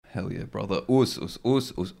Hell yeah, brother. Us.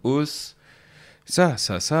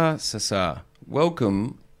 Sa.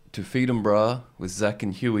 Welcome to Feed 'em Brah with Zach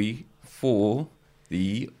and Huey for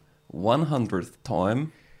the 100th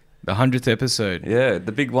time. The 100th episode. Yeah,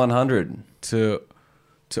 the big 100. To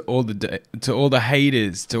all the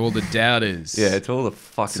haters, to all the doubters. Yeah, to all the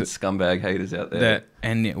fucking scumbag haters out there.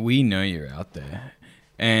 And we know you're out there.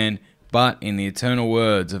 But in the eternal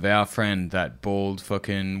words of our friend, that bald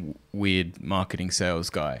fucking weird marketing sales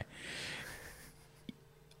guy,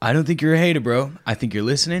 I don't think you're a hater, bro. I think you're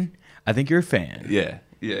listening. I think you're a fan. Yeah.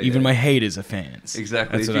 Even my haters are fans.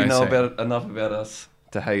 Exactly. That's if what you know say. enough about us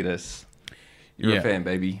to hate us, you're a fan,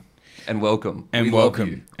 baby. And welcome. And we welcome.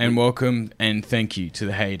 Love you. And welcome and thank you to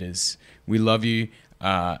the haters. We love you.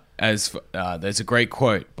 There's a great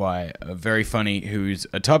quote by a very funny, who's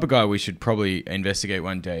a type of guy we should probably investigate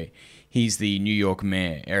one day. He's the New York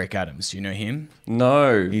mayor, Eric Adams. Do you know him?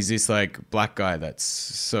 No. He's this like black guy that's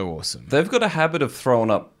so awesome. They've got a habit of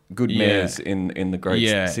throwing up good mayors in the great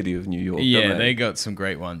city of New York. Yeah, don't they got some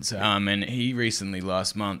great ones. And he recently,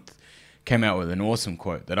 last month, came out with an awesome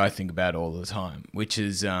quote that I think about all the time, which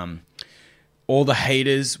is, all the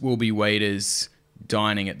haters will be waiters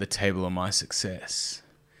dining at the table of my success.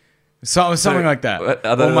 Something like that.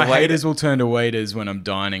 All my haters will turn to waiters when I'm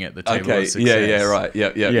dining at the table of success. Yeah, right.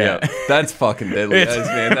 Yeah. That's fucking deadly,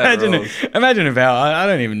 man. Imagine if I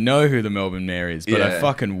don't even know who the Melbourne mayor is, but I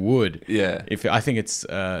fucking would. Yeah. If I think it's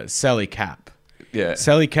Sally Cap. Yeah.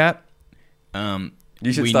 Sally Cap. You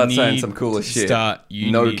should start saying some cooler shit. Cap.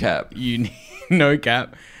 No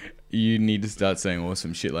cap. You need to start saying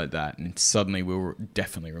awesome shit like that, and suddenly we'll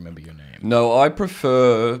definitely remember your name. No, I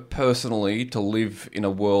prefer personally to live in a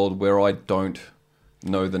world where I don't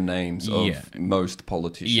know the names of most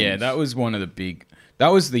politicians. Yeah, that was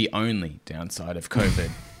the only downside of COVID.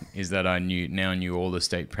 Is that I now knew all the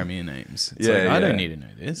state premier names. I don't need to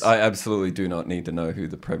know this. I absolutely do not need to know who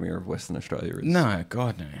the premier of Western Australia is. No,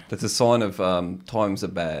 God no. That's a sign of times are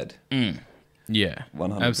bad. Yeah,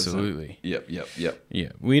 100%. Absolutely. Yep.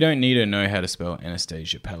 Yeah, we don't need to know how to spell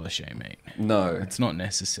Anastasia Palaszczuk, mate. No. It's not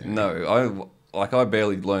necessary. No, I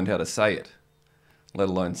barely learned how to say it, let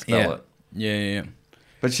alone spell it. Yeah.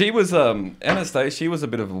 But she was, Anastasia, she was a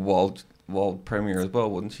bit of a wild premier as well,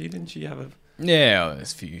 wasn't she? Didn't she have a... Yeah,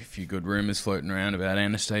 there's a few good rumours floating around about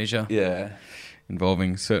Anastasia. Yeah.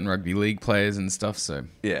 Involving certain rugby league players and stuff, so...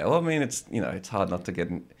 Yeah, well, I mean, it's hard not to get...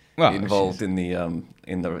 involved in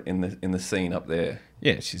the scene up there.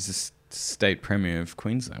 Yeah, she's the state premier of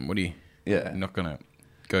Queensland. What are you? Yeah, you're not gonna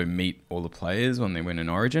go meet all the players when they win an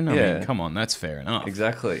Origin. I mean, come on, that's fair enough.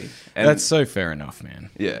 Exactly, and that's so fair enough,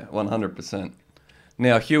 man. Yeah, 100%.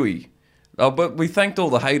 Now, Huey. But we thanked all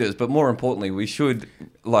the haters, but more importantly, we should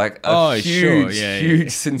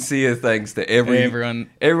huge, sincere thanks to everyone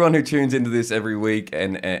who tunes into this every week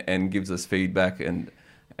and gives us feedback and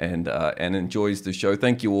enjoys the show.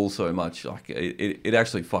 Thank you all so much. Like it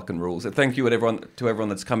actually fucking rules. Thank you to everyone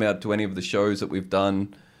that's come out to any of the shows that we've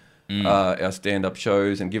done, our stand-up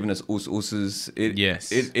shows, and given us usses.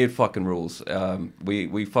 It fucking rules.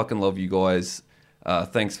 We fucking love you guys.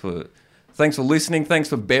 Thanks for listening. Thanks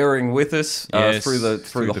for bearing with us through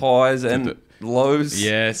the highs and lows.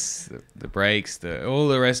 Yes, the breaks, all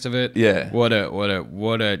the rest of it. Yeah. What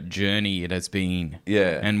a journey it has been.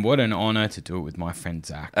 Yeah. And what an honor to do it with my friend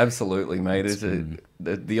Zach. Absolutely, mate.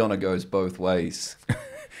 The honor goes both ways.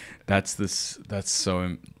 That's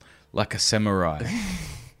so like a samurai.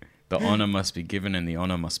 The honor must be given and the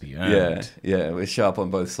honor must be earned. Yeah. We're sharp on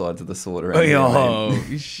both sides of the sword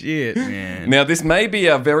around shit, man. Now, this may be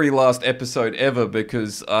our very last episode ever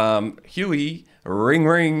because Huey,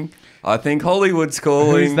 ring. I think Hollywood's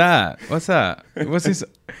calling. Who's that? What's that? What's this?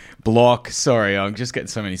 Block. Sorry, I'm just getting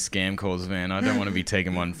so many scam calls, man. I don't want to be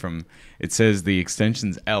taking one from... It says the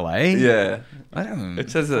extension's LA? Yeah. I don't... It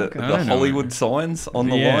says the Hollywood signs on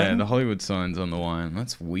the line? Yeah, the Hollywood signs on the line.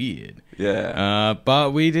 That's weird. Yeah.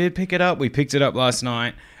 But we did pick it up. We picked it up last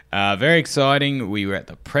night. Very exciting. We were at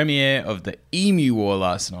the premiere of the Emu War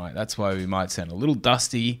last night. That's why we might sound a little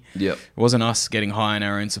dusty. Yep. It wasn't us getting high on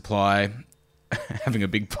our own supply... having a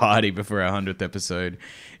big party before our 100th episode.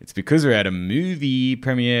 It's because we're at a movie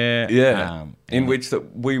premiere. Yeah. In which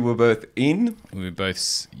that we were both in. We were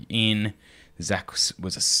both in. Zach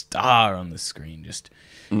was a star on the screen, just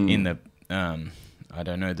in the... I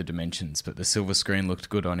don't know the dimensions, but the silver screen looked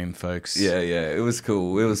good on him, folks. Yeah. It was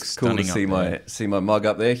cool. It was cool to see my mug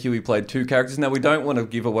up there. Huey played two characters. Now, we don't want to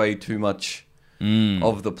give away too much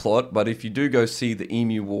of the plot, but if you do go see the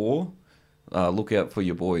Emu War... look out for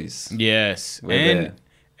your boys. Yes.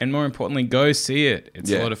 And more importantly, go see it.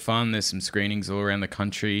 It's a lot of fun. There's some screenings all around the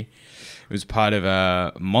country. It was part of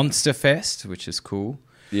a Monster Fest, which is cool.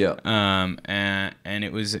 Yeah. And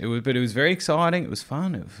it was very exciting. It was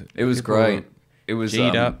fun. It was great. It was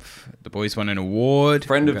G'd up. The boys won an award.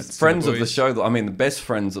 Friends of the show. I mean, the best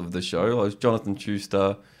friends of the show. I was Jonathan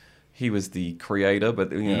Schuster. He was the creator, but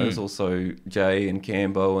there's also Jay and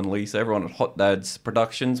Cambo and Lisa. Everyone at Hot Dads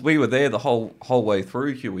Productions. We were there the whole way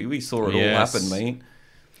through, Huey. We saw it all happen, mate.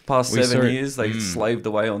 Past 7 years, they slaved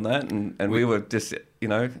away on that, and we were just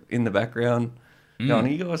in the background going, "Are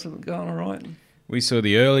you guys going all right?" We saw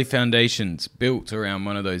the early foundations built around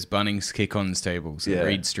one of those Bunnings kick-ons tables at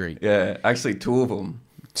Reed Street. Yeah, actually 2 of them.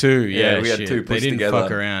 2, yeah, we had 2 pushed together. They didn't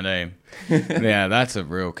fuck around, eh? Yeah, that's a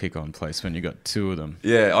real kick-on place when you got 2 of them.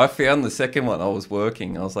 Yeah, I found the second one. I was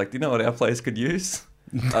working. I was like, do you know what our place could use?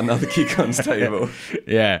 Another kick-ons table.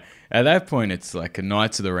 Yeah, at that point, it's like a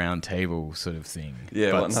Knights of the Round Table sort of thing.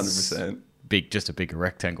 Yeah, 100%. Just a bigger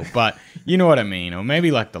rectangle, but you know what I mean. Or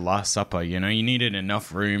maybe like the Last Supper, you needed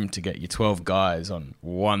enough room to get your 12 guys on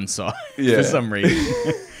one side for some reason.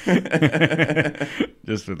 That'd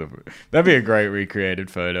be a great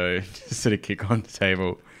recreated photo. Just at a kick on the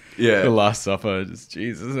table. Yeah, the Last Supper. Just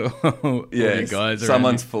Jesus. Yeah, guys.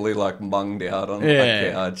 Someone's fully like munged out on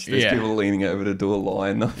the couch. There's people leaning over to do a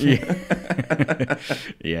line.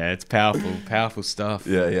 Yeah, it's powerful stuff.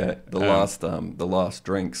 Yeah. The last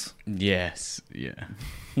drinks. Yes. Yeah.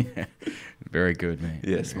 Very good, mate.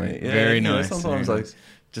 Yes, mate. Yeah, very nice. Sometimes I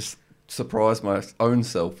just surprise my own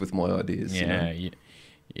self with my ideas. Yeah.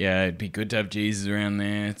 Yeah, it'd be good to have Jesus around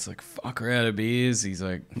there. It's like, fuck her out of beers. He's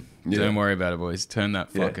like, don't worry about it, boys. Turn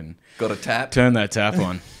that fucking... Got a tap? Turn that tap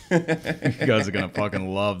on. You guys are going to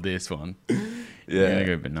fucking love this one. Yeah. You're going to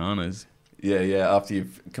go bananas. Yeah. After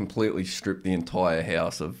you've completely stripped the entire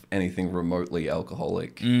house of anything remotely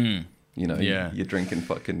alcoholic. You're drinking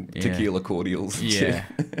fucking tequila cordials and shit.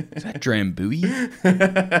 Is that Drambuie?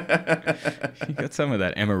 You got some of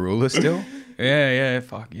that Amarula still? Yeah,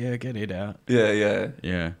 fuck yeah, get it out.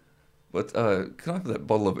 Yeah. What? Can I have that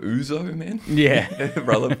bottle of Ouzo, man? Yeah.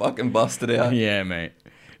 Brother, fucking bust it out. Yeah, mate.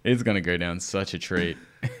 It's going to go down such a treat.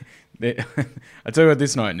 I tell you what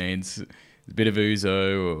this night needs. A bit of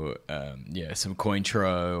Ouzo or, some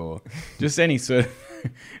Cointreau or just any sort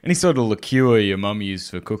of liqueur your mum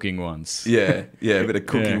used for cooking once. Yeah, a bit of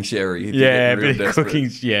cooking sherry. A bit of cooking,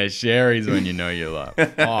 sherry's when you know you're like,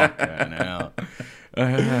 fucking hell.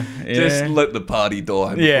 Just let the party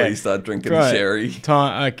die before you start drinking the sherry.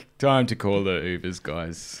 Time to call the Ubers,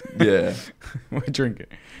 guys. Yeah. We're drinking.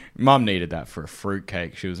 Mum needed that for a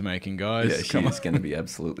fruitcake she was making, guys. Yeah, she was going to be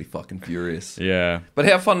absolutely fucking furious. Yeah. But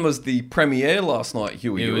how fun was the premiere last night,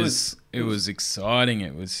 Huey? It was exciting.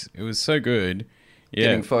 It was so good. Yeah.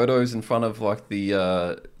 Getting photos in front of like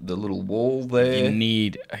the little wall there.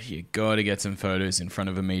 You got to get some photos in front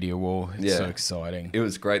of a media wall. It's so exciting. It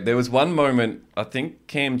was great. There was one moment, I think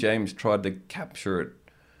Cam James tried to capture it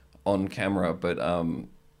on camera, but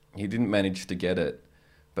he didn't manage to get it.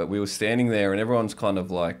 But we were standing there and everyone's kind of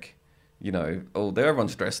like,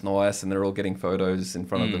 everyone's dressed nice and they're all getting photos in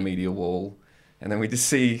front of the media wall. And then we just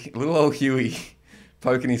see little old Huey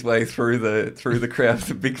poking his way through the crowd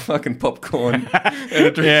with a big fucking popcorn and a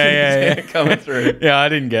drink coming through. Yeah,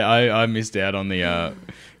 I missed out on the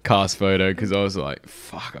cast photo because I was like,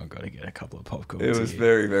 fuck, I've got to get a couple of popcorns. It was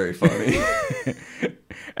very, very funny.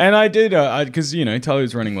 And I did, because, Tully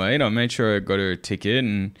was running late. I made sure I got her a ticket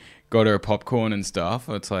and got her a popcorn and stuff.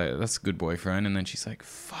 It's like, that's a good boyfriend. And then she's like,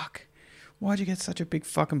 fuck, why'd you get such a big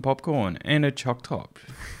fucking popcorn and a choc top?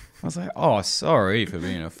 I was like, oh, sorry for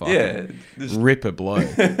being a fucking ripper bloke.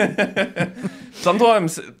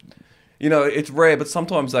 Sometimes, it's rare, but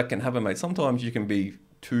sometimes that can happen, mate. Sometimes you can be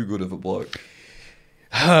too good of a bloke.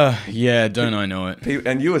 Yeah, don't I know it?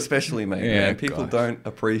 And you especially, mate. Yeah, man. People don't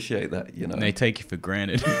appreciate that, They take you for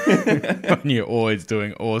granted when you're always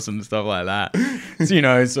doing awesome stuff like that.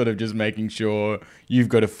 So, sort of just making sure you've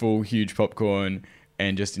got a full, huge popcorn,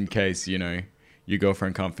 and just in case, your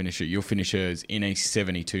girlfriend can't finish it, you'll finish hers in a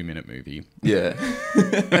 72-minute movie. Yeah.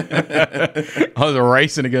 I was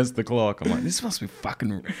racing against the clock. I'm like, this must be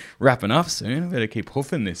fucking wrapping up soon. I better keep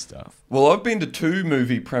hoofing this stuff. Well, I've been to 2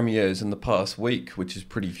 movie premieres in the past week, which is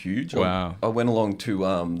pretty huge. Wow. I went along to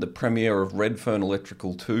the premiere of Redfern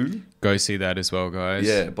Electrical 2. Go see that as well, guys.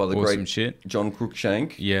 Yeah, by the awesome great shit. John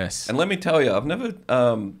Cruikshank. Yes. And let me tell you, I've never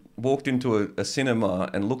walked into a cinema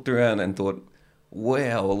and looked around and thought,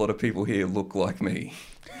 wow, a lot of people here look like me.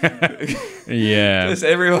 Yeah. Just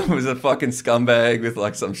everyone was a fucking scumbag with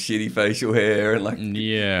like some shitty facial hair and like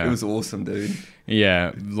Yeah. it was awesome, dude.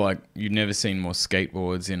 Yeah, like you've never seen more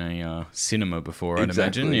skateboards in a cinema before, I'd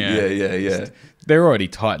Exactly. imagine. Yeah. They're already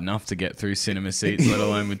tight enough to get through cinema seats, let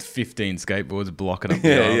alone with 15 skateboards blocking up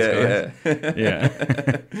the aisles.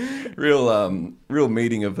 Yeah. Real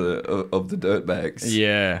meeting of the dirtbags.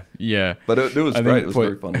 Yeah. But it was great. It was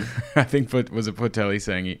very funny. I think was it Portelli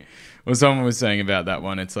saying someone was saying about that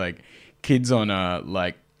one. It's like kids on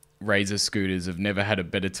like Razor scooters have never had a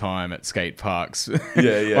better time at skate parks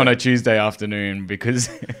on a Tuesday afternoon because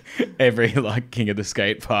every like king of the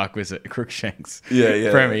skate park was at Crookshanks.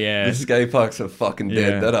 Premiere. The skate parks are fucking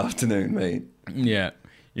dead that afternoon, mate. Yeah.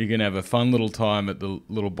 You can have a fun little time at the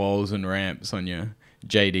little bowls and ramps on your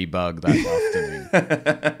JD Bug that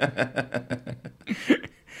afternoon.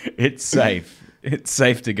 It's safe. It's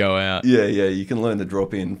safe to go out. Yeah. You can learn to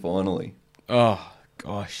drop in finally. Oh,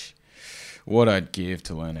 gosh. What I'd give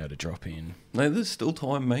to learn how to drop in. No, there's still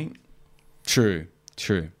time, mate. True.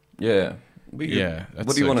 Yeah. What do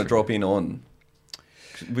you want to drop in on?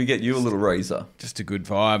 We get you a little razor. Just a good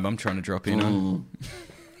vibe. I'm trying to drop in on.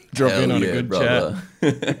 Drop in on a good chat.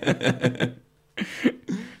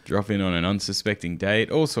 Drop in on an unsuspecting date.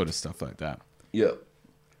 All sort of stuff like that. Yep.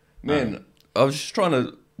 Man, I was just trying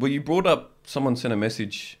to... Well, you brought up... Someone sent a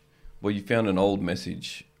message... Well, you found an old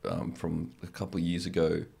message from a couple of years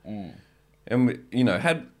ago. And we,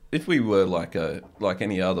 if we were like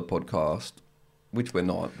any other podcast, which we're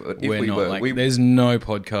not, but if we were, there's no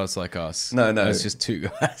podcast like us. No, it's just two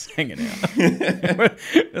guys hanging out.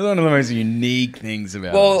 It's one of the most unique things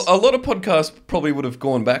about us. Well, a lot of podcasts probably would have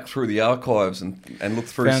gone back through the archives and looked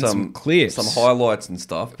through some clips, some highlights and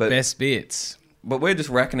stuff. But best bits. But we're just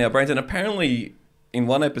racking our brains, and apparently in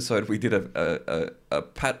one episode we did a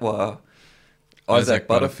patois. Isaac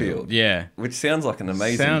Butterfield. Yeah. Which sounds like an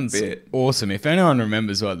amazing bit. Awesome. If anyone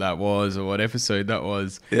remembers what that was or what episode that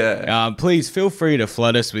was, yeah. Please feel free to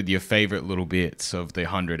flood us with your favourite little bits of the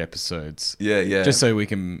 100 episodes. Yeah. Just so we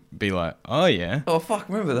can be like, oh, yeah. Oh, fuck,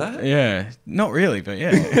 remember that? Yeah. Not really, but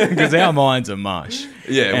yeah. Because our minds are mush.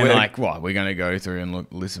 Yeah. And like, what, we're going to go through and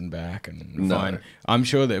listen back and find... I'm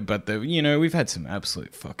sure that, but we've had some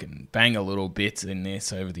absolute fucking banger little bits in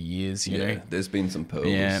this over the years, you know. There's been some pearls.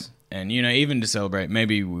 Yeah. And, even to celebrate,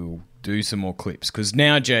 maybe we'll do some more clips. Because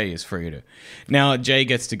now Jay is free to... Now Jay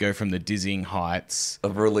gets to go from the dizzying heights...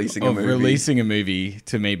 Of releasing a movie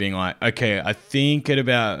to me being like, okay, I think at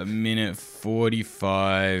about a minute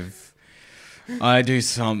 45... I do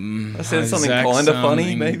something... I said something kind of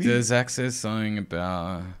funny, maybe? Zach says something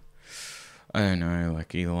about... I don't know,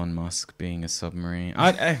 like Elon Musk being a submarine.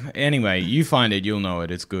 Anyway, you find it, you'll know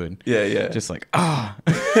it. It's good. Yeah. Just like,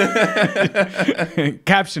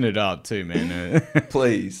 caption it up too, man.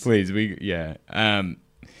 Please. But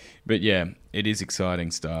yeah, it is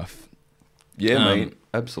exciting stuff. Yeah, mate.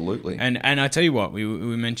 Absolutely. And I tell you what, we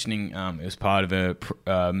were mentioning it was part of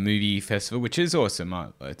a movie festival, which is awesome.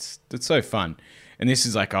 It's so fun. And this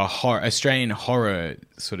is like a Australian horror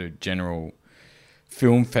sort of general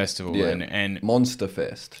film festival and Monster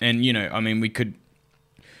Fest. And we could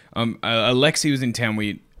Alexi was in town.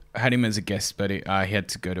 We had him as a guest, but he had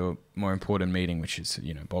to go to a more important meeting, which is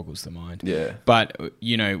boggles the mind. Yeah. But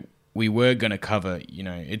we were going to cover,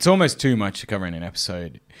 it's almost too much to cover in an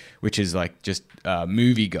episode, which is like just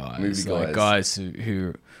movie guys. Like guys who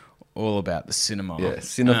are all about the cinema. Yeah,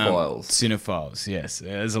 cinephiles. Cinephiles, yes.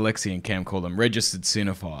 As Alexi and Cam call them, registered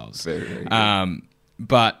cinephiles. Very, very good.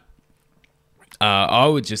 But I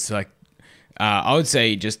would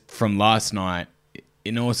say just from last night,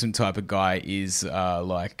 an awesome type of guy is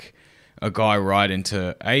like a guy right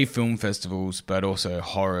into film festivals, but also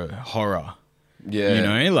horror.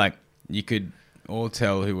 Yeah. Like you could all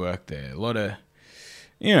tell who worked there. A lot of,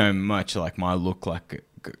 much like my look, like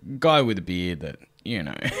a guy with a beard that,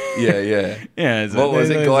 Yeah. Yeah. What was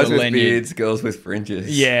it? Guys with beards, girls with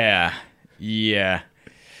fringes. Yeah.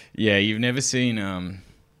 You've never seen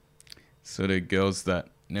sort of girls that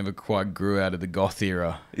never quite grew out of the goth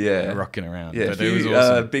era. Yeah. Rocking around. Yeah. But it was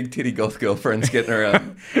awesome. Big titty goth girlfriends getting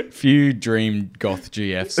around. Few dream goth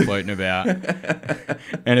GFs floating about.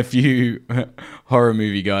 And a few horror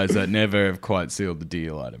movie guys that never have quite sealed the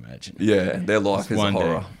deal, I'd imagine. Yeah. Their life is a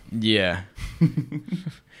horror. Yeah.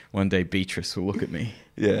 One day Beatrice will look at me.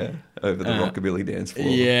 Yeah. Over the rockabilly dance floor.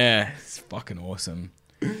 Yeah. It's fucking awesome.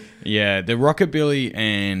 Yeah, the rockabilly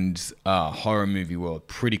and horror movie world,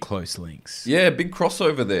 pretty close links. Yeah, big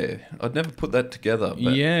crossover there. I'd never put that together.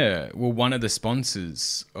 But... Yeah, well, one of the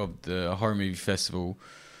sponsors of the horror movie festival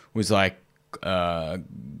was like goth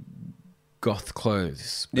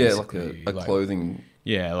clothes. Basically. Yeah, like a clothing.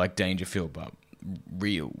 Yeah, like Dangerfield, but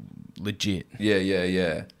real, legit.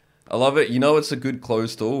 Yeah. I love it. You know, it's a good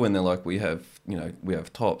clothes store when they're like, we have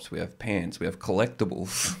tops, we have pants, we have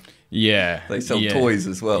collectibles. Yeah. They sell toys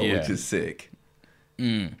as well, Yeah. which is sick.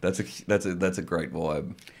 That's a great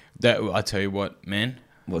vibe. I tell you what, man.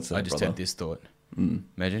 What's that, I just brother? had this thought.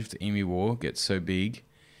 Imagine if the Emu War gets so big,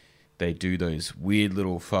 they do those weird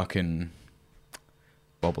little fucking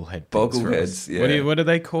bobblehead things for us. Yeah. What are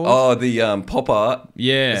they called? Oh, the pop art.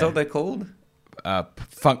 Yeah. Is that what they're called?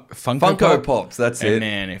 Funko Pops. That's and it.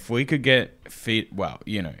 Man, if we could get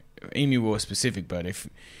Emu War specific, but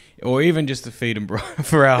or even just the feed and bro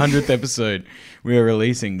for our 100th episode, we are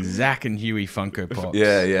releasing Zach and Huey Funko Pops.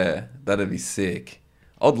 Yeah. That'd be sick.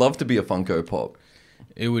 I'd love to be a Funko Pop.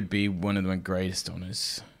 It would be one of my greatest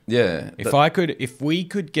honors. Yeah. If we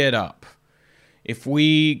could get our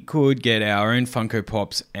own Funko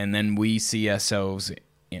Pops and then we see ourselves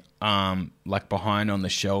like behind on the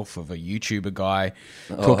shelf of a YouTuber guy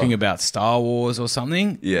talking about Star Wars or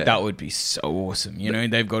something, that would be so awesome. You know,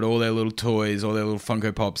 they've got all their little toys, all their little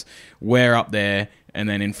Funko Pops. We're up there, and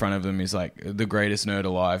then in front of them is like the greatest nerd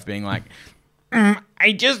alive being like,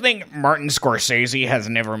 I just think Martin Scorsese has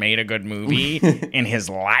never made a good movie in his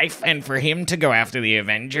life, and for him to go after the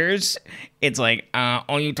Avengers, it's like,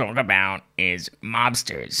 all you talk about is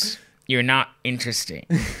mobsters. You're not interesting.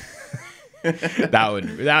 That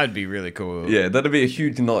would be really cool. Yeah, that'd be a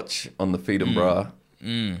huge notch on the feet and bra.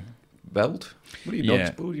 Belt? What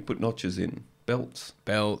do you put notches in?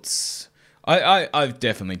 Belts. I've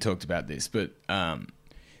definitely talked about this, but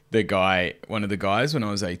one of the guys when I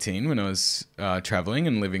was 18, when I was traveling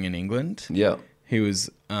and living in England, he was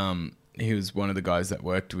one of the guys that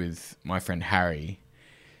worked with my friend Harry,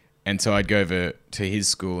 and so I'd go over to his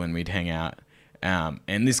school and we'd hang out,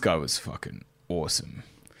 and this guy was fucking awesome.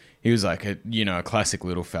 He was like a classic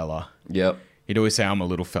little fella. Yep. He'd always say, I'm a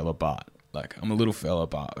little fella, but I'm a little fella,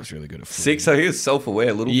 but I was really good at footy. Sick, so he was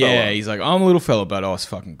self-aware, little fella. Yeah, he's like, I'm a little fella, but I was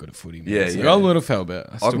fucking good at footy. Man. Yeah, Like, yeah. I'm a little fella,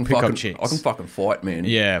 but I still pick up chicks. I can fucking fight, man.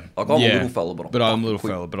 Yeah. Like, I'm a little fella, but I'm a little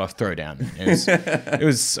fella, but I throw down. It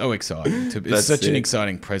was so exciting. It's such an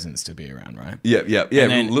exciting presence to be around, right? Yeah.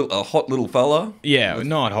 then- A hot little fella. Yeah,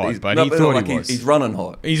 not hot, but he thought he was. He's running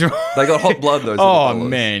hot. He's They got hot blood, those Oh little fellas.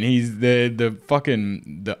 man, he's the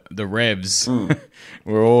fucking the revs.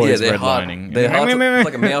 We're always they're hard. redlining. They're hard. It's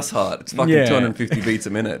like a mouse heart. It's fucking Yeah. 250 beats a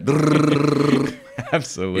minute.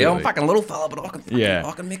 Absolutely. Yeah, I'm a fucking little fella, but I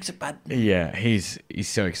can mix it, bud. Yeah, he's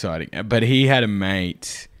so exciting. But he had a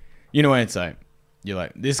mate. You know what I'd say? You're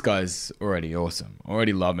like, this guy's already awesome.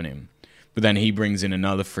 Already loving him. But then he brings in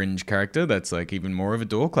another fringe character that's like even more of a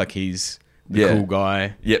dork. Like he's the cool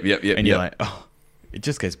guy. Yep. And you're like, oh, it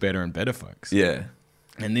just gets better and better, folks. Yeah.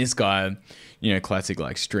 And this guy, classic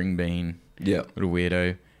like string bean. Yeah. Little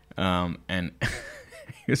weirdo. And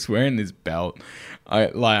he was wearing this belt.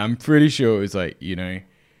 I'm pretty sure it was like,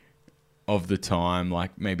 of the time,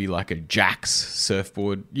 like maybe like a Jax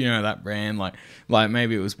surfboard, that brand, like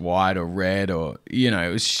maybe it was white or red or,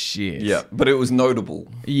 it was shit. Yeah, but it was notable.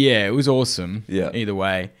 Yeah, it was awesome. Yeah. Either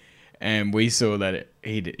way. And we saw that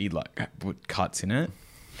he'd like put cuts in it.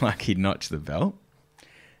 Like he'd notch the belt.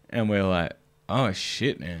 And we were like, oh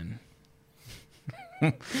shit, man.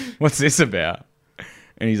 What's this about?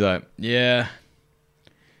 And he's like, yeah,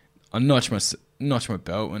 I notch my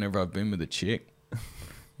belt whenever I've been with a chick.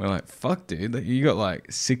 We're like, fuck, dude, you got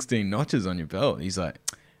like 16 notches on your belt. He's like,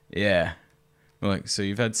 yeah. We're like, so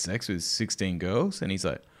you've had sex with 16 girls? And he's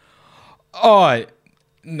like, oh,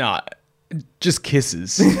 nah, just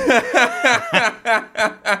kisses.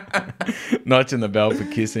 Notching the belt for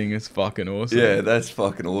kissing is fucking awesome. Yeah, that's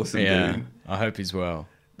fucking awesome, dude. I hope he's well.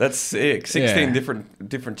 That's sick. 16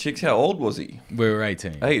 different chicks. How old was he? We were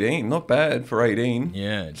 18. 18. Not bad for 18.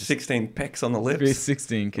 Yeah. Just 16 pecks on the lips.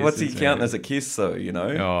 16 kisses. What's he counting as a kiss, though,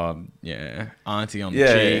 Oh, yeah. Auntie on the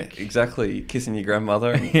cheek. Yeah, exactly. Kissing your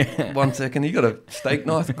grandmother. 1 second, you got a steak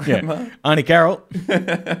knife, Grandma? Yeah. Auntie Carol.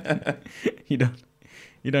 you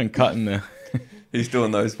don't cut in the... He's doing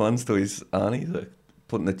those ones to his auntie, like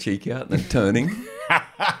putting the cheek out and then turning.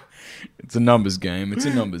 It's a numbers game. Just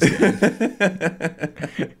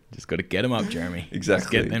got to get them up, Jeremy. Exactly.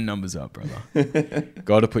 Just get them numbers up, brother.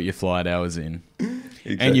 Got to put your flight hours in.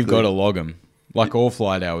 Exactly. And you've got to log them. Like all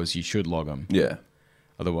flight hours, you should log them. Yeah.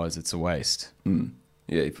 Otherwise, it's a waste.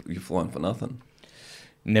 Yeah, you're flying for nothing.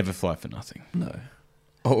 Never fly for nothing. No.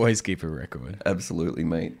 Always keep a record. Absolutely,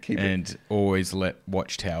 mate. Keep it. Always let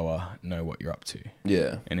Watchtower know what you're up to.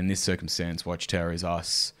 Yeah. And in this circumstance, Watchtower is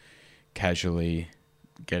us casually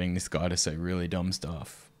getting this guy to say really dumb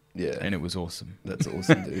stuff. Yeah. And it was awesome. That's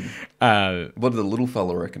awesome, dude. What did the little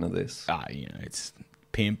fella reckon of this? It's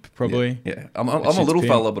pimp, probably. Yeah. I'm a little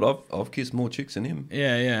fella, but I've kissed more chicks than him.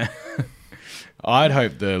 Yeah. I'd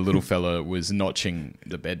hope the little fella was notching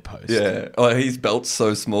the bedpost. Yeah. Oh, his belt's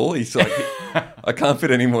so small. He's like, I can't fit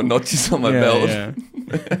any more notches on my belt.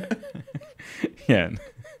 Yeah.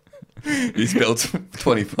 His belt's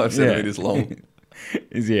 25 centimeters long.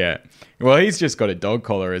 Well, he's just got a dog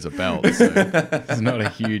collar as a belt, so there's not a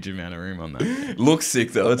huge amount of room on that. Looks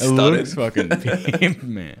sick though. It's It stunning. looks fucking pimp,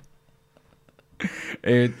 man.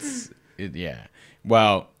 Yeah.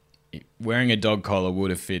 Well, wearing a dog collar would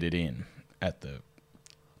have fitted in at the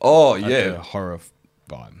the horror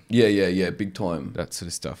vibe. Yeah. Big time. That sort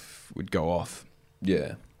of stuff would go off.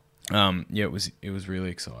 Yeah. It was really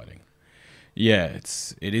exciting. Yeah,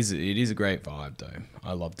 it is a great vibe though.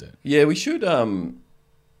 I loved it. Yeah, we should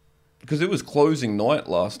because it was closing night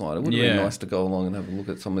last night. It would have been nice to go along and have a look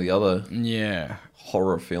at some of the other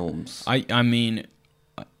horror films. I mean,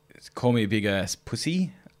 call me a big ass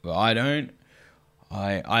pussy, but I don't.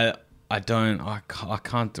 I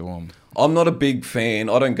can't do them. I'm not a big fan.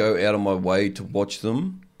 I don't go out of my way to watch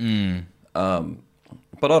them.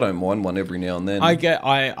 But I don't mind one every now and then.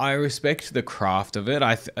 I respect the craft of it.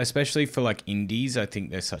 Especially for like indies, I think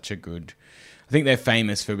they're such a good. I think they're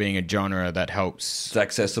famous for being a genre that helps. It's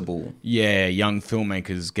accessible. Yeah, young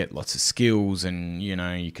filmmakers get lots of skills, and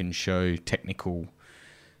you can show technical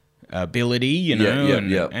ability.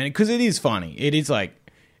 And because it is funny, it is like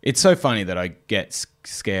it's so funny that I get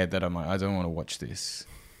scared that I'm like I don't want to watch this.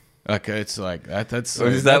 Like it's like that's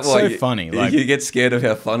so funny. Like you get scared of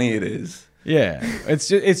how funny it is. Yeah, it's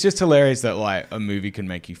just hilarious that like a movie can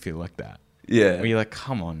make you feel like that. Yeah, where you're like,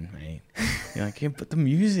 come on, mate. You're like, yeah, but the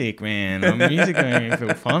music, man, the music made me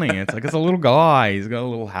feel funny. It's like it's a little guy, he's got a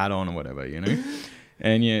little hat on or whatever,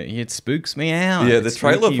 and it spooks me out. Yeah, the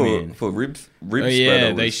trailer for Rib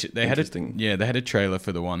Spreader they had a trailer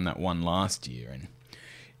for the one that won last year, and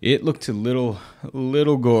it looked a little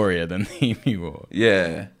gorier than the Emmy Award.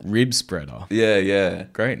 Yeah, Rib Spreader. Yeah,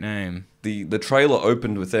 great name. The trailer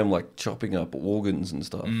opened with them like chopping up organs and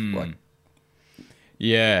stuff. Like,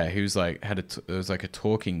 yeah, he was like it was like a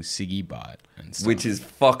talking Siggy butt and stuff. Which is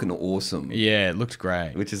fucking awesome. Yeah, it looked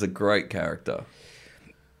great. Which is a great character.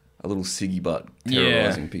 A little Siggy butt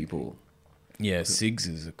terrorizing people. Yeah, Sigs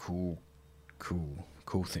is a cool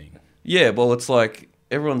thing. Yeah, well, it's like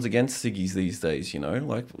everyone's against Siggies these days,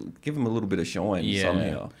 like give them a little bit of shine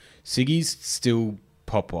somehow. Siggies still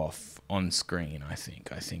pop off on screen, I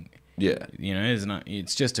think. Yeah.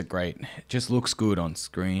 It's just it just looks good on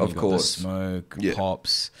screen. Of course. The smoke,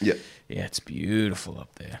 pops. Yeah. Yeah, it's beautiful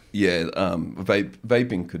up there. Yeah,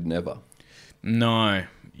 vaping could never. No.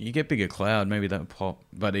 You get bigger cloud, maybe that would pop,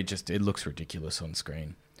 but it looks ridiculous on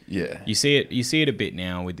screen. Yeah. You see it a bit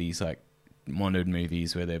now with these like modern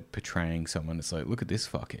movies where they're portraying someone. It's like, look at this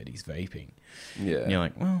fuckhead, he's vaping. Yeah. And you're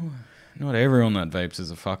like, well, not everyone that vapes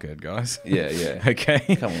is a fuckhead, guys. Yeah.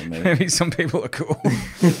 Okay. Come on, man. Maybe some people are cool.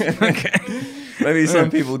 Okay. Maybe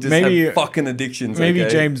some people just have fucking addictions. Maybe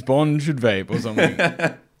James Bond should vape or something.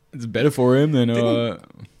 It's better for him than...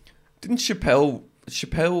 Didn't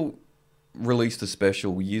Chappelle released a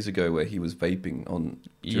special years ago where he was vaping on...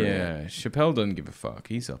 Yeah, Chappelle doesn't give a fuck.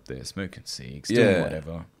 He's up there smoking cigs, doing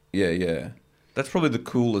whatever. Yeah. That's probably the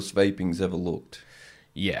coolest vaping's ever looked.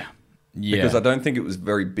 Yeah. Because I don't think it was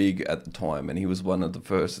very big at the time, and he was one of the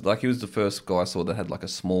first. Like, he was the first guy I saw that had like a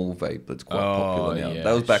small vape that's quite popular now. Yeah,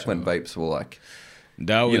 that was back when vapes were like,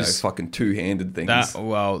 fucking two-handed things.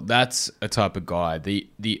 That's a type of guy.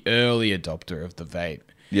 The early adopter of the vape.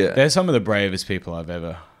 Yeah, they're some of the bravest people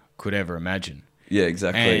I've could ever imagine. Yeah,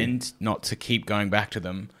 exactly. And not to keep going back to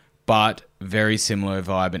them, but very similar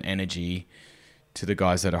vibe and energy to the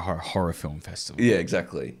guys at a horror film festival. Yeah,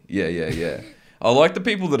 exactly. Yeah. I like the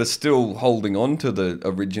people that are still holding on to the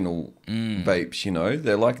original vapes,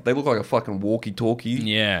 They look like a fucking walkie-talkie.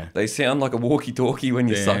 Yeah. They sound like a walkie-talkie when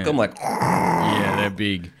you suck them, like... Yeah, they're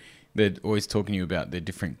big. They're always talking to you about their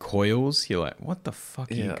different coils. You're like, what the fuck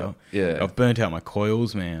are you going... Yeah. I've burnt out my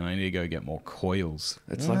coils, man. I need to go get more coils.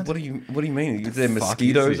 It's like, what do you mean? Is there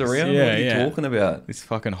mosquitoes around? Yeah, what are you talking about? This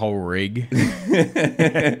fucking whole rig.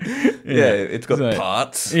 It's got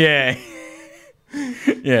parts. Yeah.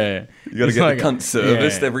 Yeah. You got to get the cunt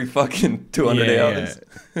serviced every fucking 200 hours.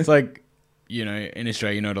 It's like, in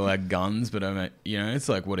Australia you're not allowed guns, but it's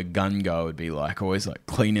like what a gun guy would be like, always like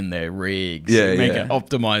cleaning their rigs,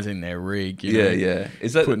 optimizing their rig. Yeah.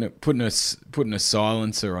 Is that putting a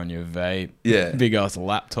silencer on your vape? Yeah, big ass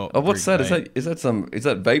laptop. Oh, what's that? Is that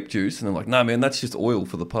vape juice? And I'm like, nah, man, that's just oil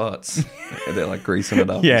for the parts. And they're like greasing it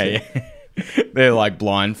up. Yeah. They're like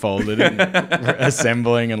blindfolded and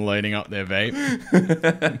assembling and loading up their vape.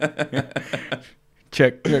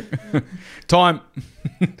 Check. Time.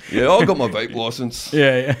 Yeah, I got my vape license.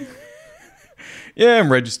 Yeah. Yeah,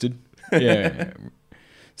 I'm registered. Yeah.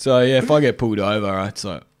 So, yeah, if I get pulled over, it's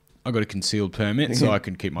like, I got a concealed permit, so I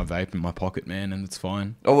can keep my vape in my pocket, man, and it's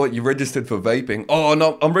fine. Oh, what, you registered for vaping? Oh,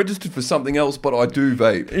 no, I'm registered for something else, but I do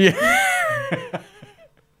vape. Yeah.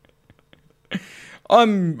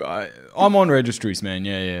 I'm on registries, man.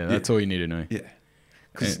 Yeah. That's all you need to know. Yeah.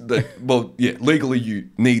 Legally you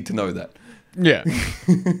need to know that. Yeah.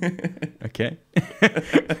 Okay.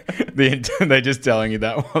 They're just telling you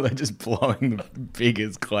that while they're just blowing the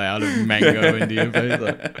biggest cloud of mango into your face.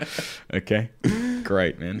 Like, okay.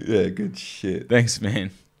 Great, man. Yeah, good shit. Thanks,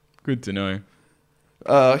 man. Good to know.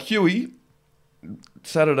 Huey,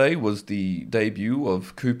 Saturday was the debut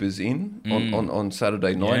of Cooper's Inn on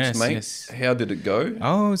Saturday nights, mate. Yes. How did it go?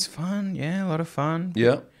 Oh, it was fun. Yeah, a lot of fun.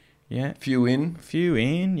 Yeah. Yeah. Few in.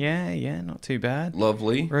 Yeah, not too bad.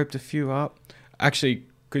 Lovely. Roped a few up. Actually,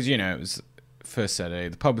 because, it was first Saturday,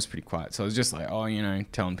 the pub was pretty quiet. So I was just like,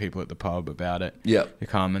 telling people at the pub about it. Yeah. To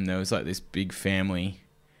come, and there was like this big family,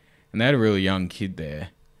 and they had a really young kid there.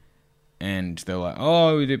 And they're like,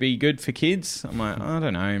 oh, would it be good for kids? I'm like, I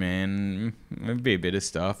don't know, man. It'd be a bit of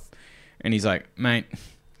stuff. And he's like, mate,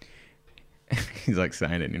 he's like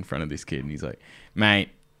saying it in front of this kid. And he's like, mate,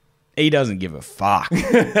 he doesn't give a fuck.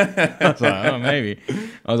 I was like, oh, maybe.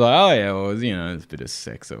 I was like, oh, yeah, well, there's a bit of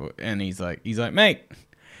sex. And he's like, mate,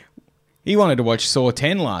 he wanted to watch Saw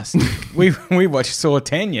 10 last. we watched Saw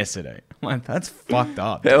 10 yesterday. I'm like, that's fucked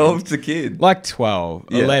up. How old's the kid? Like 12,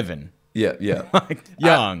 Yeah. 11. Yeah. Like,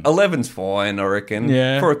 young. 11's fine, I reckon.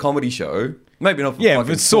 Yeah. For a comedy show. Maybe not for Yeah,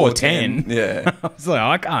 fucking but Saw 10. Yeah. I was like,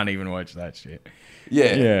 I can't even watch that shit.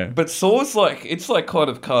 Yeah. But Saw's it's like kind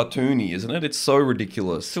of cartoony, isn't it? It's so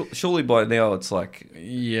ridiculous. Surely by now it's like...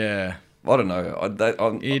 Yeah. I don't know.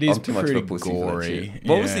 I'm too much of a pussy for that gory. shit.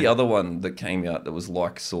 What was the other one that came out that was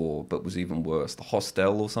like Saw but was even worse? The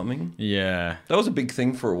Hostel or something? Yeah. That was a big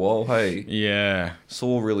thing for a while, hey? Yeah.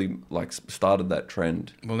 Saw really started that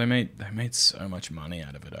trend. Well, they made so much money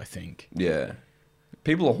out of it, I think. Yeah.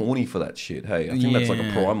 People are horny for that shit, hey? I think that's like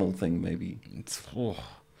a primal thing, maybe. It's...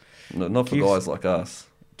 Not for guys like us.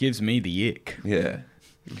 Gives me the ick. Yeah.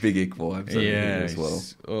 Big ick vibes over here as well.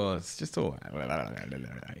 It's just all...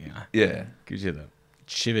 Yeah. Gives you the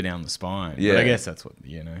shiver down the spine. Yeah. But I guess that's what,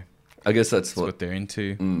 I guess that's what they're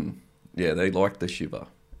into. Yeah, they like the shiver.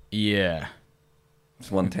 Yeah. It's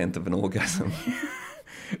 1/10 of an orgasm.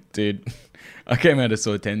 Dude, I came out of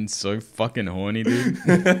Saw 10 so fucking horny, dude.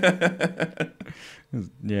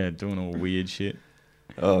 Yeah, doing all weird shit.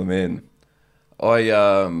 Oh, man. I've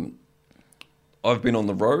been on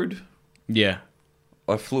the road. Yeah.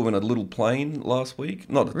 I flew in a little plane last week.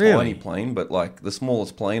 Not a Really? tiny plane, but like the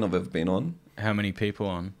smallest plane I've ever been on. How many people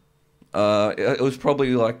on? It was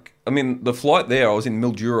probably the flight there, I was in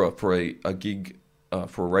Mildura for a gig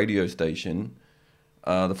for a radio station.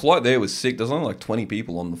 The flight there was sick. There's only like 20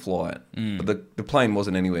 people on the flight. But the plane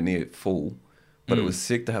wasn't anywhere near full. But it was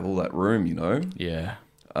sick to have all that room, Yeah.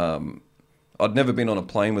 I'd never been on a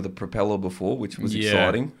plane with a propeller before, which was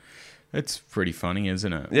exciting. It's pretty funny,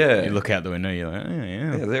 isn't it? Yeah. You look out the window, you're like, oh,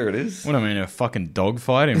 yeah. Yeah, there it is. What am I in a fucking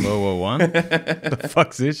dogfight in World War One? The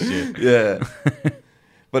fuck's this shit? Yeah.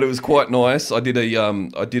 But it was quite nice. I did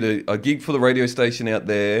a gig for the radio station out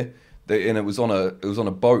there, and it was on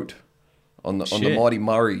a boat on the Mighty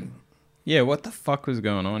Murray. Yeah, what the fuck was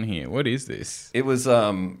going on here? What is this? It was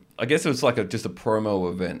I guess it was like just a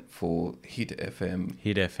promo event for Hit FM.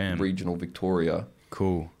 Hit FM. Regional Victoria.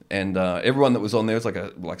 Cool. And everyone that was on there was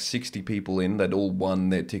like 60 people in. They'd all won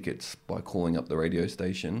their tickets by calling up the radio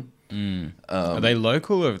station. Are they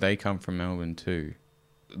local or have they come from Melbourne too?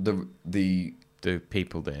 The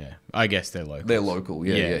people there. I guess they're local. They're local,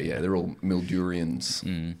 yeah. They're all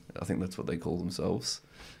Mildurians. I think that's what they call themselves.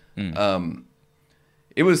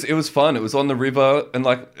 It was fun. It was on the river, and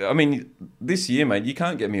this year, mate, you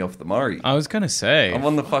can't get me off the Murray. I was gonna say I'm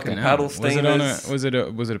on the fucking paddle steamers. Was it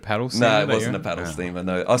a paddle steamer? No, it wasn't a paddle steamer.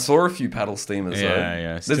 No, I saw a few paddle steamers.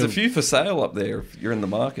 Yeah. There's a few for sale up there if you're in the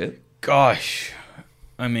market. Gosh,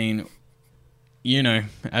 I mean,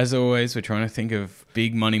 as always, we're trying to think of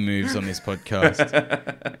big money moves on this podcast,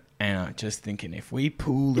 and I'm just thinking if we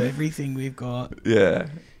pooled everything we've got, yeah.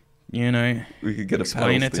 We could get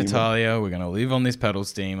explain it to Talia. We're going to live on this paddle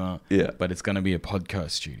steamer. Yeah. But it's going to be a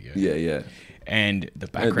podcast studio. Yeah. And the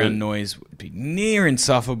background noise would be near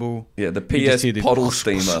insufferable. Yeah, the PS Poddle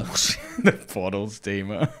steamer. The Poddle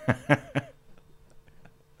steamer.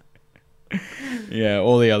 Yeah,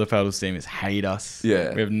 all the other paddle steamers hate us.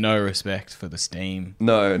 Yeah. We have no respect for the steam.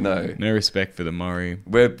 No. No respect for the Murray.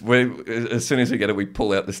 We're as soon as we get it, we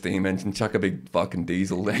pull out the steam engine, chuck a big fucking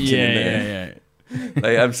diesel engine in there. Yeah.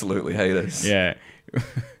 They absolutely hate us. Yeah.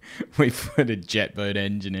 We put a jet boat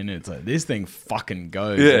engine in it. It's like, this thing fucking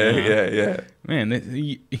goes. Yeah. Man,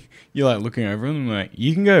 you're like looking over them like,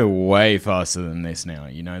 you can go way faster than this now.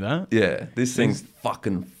 You know that? Yeah, this thing's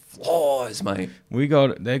fucking flies, mate. We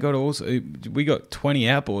got 20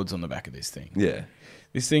 outboards on the back of this thing. Yeah.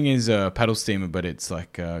 This thing is a paddle steamer, but it's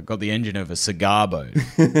like got the engine of a cigar boat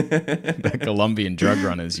that Colombian drug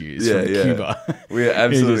runners use from Cuba. We are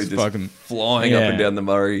absolutely just fucking flying up and down the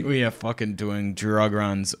Murray. We are fucking doing drug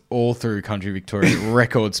runs all through country Victoria,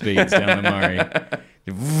 record speeds down the Murray.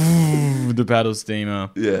 The paddle steamer.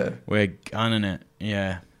 Yeah. We're gunning it.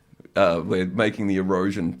 Yeah. We're making the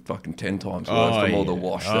erosion fucking 10 times worse from all the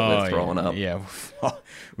wash that we're throwing up. Yeah,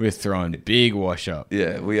 we're throwing big wash up.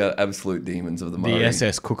 Yeah, we are absolute demons of the Murray. The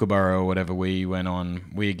SS Kookaburra or whatever we went on,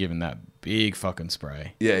 we're giving that big fucking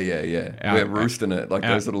spray. Yeah. We're roosting it like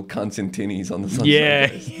those little cunts in tinnies on the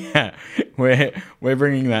sunset. Yeah. We're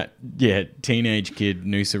bringing that teenage kid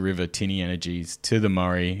Noosa River tinny energies to the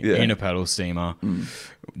Murray in a paddle steamer.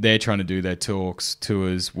 They're trying to do their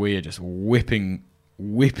tours. We are just whipping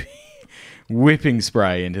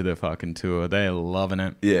spray into the fucking tour. They're loving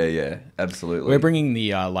it. Yeah, absolutely. We're bringing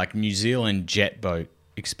the New Zealand jet boat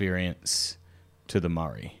experience to the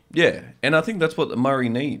Murray. Yeah, and I think that's what the Murray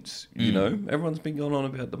needs. You know, everyone's been going on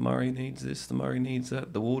about the Murray needs this, the Murray needs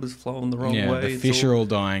that. The water's flowing the wrong way. The fish are all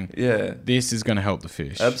dying. Yeah, this is going to help the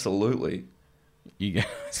fish. Absolutely. You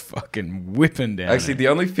guys fucking whipping down. Actually, the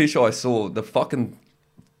only fish I saw, the fucking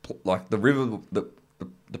like the river, the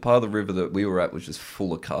part of the river that we were at was just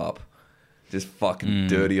full of carp. Just fucking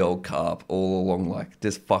dirty old carp all along, like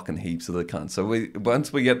just fucking heaps of the cunts. So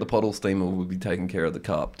once we get the paddle steamer, we'll be taking care of the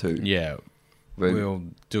carp too. Yeah, we'll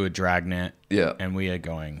do a dragnet. Yeah, and we are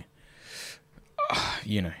going,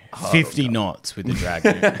 50 knots with the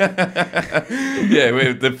dragnet.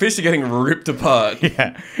 Yeah, the fish are getting ripped apart.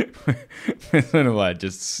 Yeah, sort of like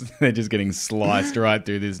they're just getting sliced right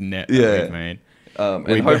through this net that we've made.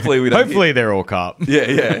 And hopefully they're all carp.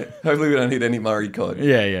 Yeah. Hopefully we don't hit any Murray cod.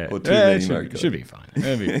 Yeah. Or too many Murray cod. Should be fine.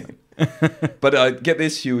 It'll be fine. But get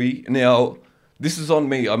this, Huey. Now, this is on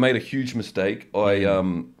me. I made a huge mistake. I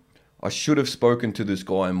should have spoken to this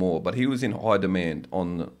guy more, but he was in high demand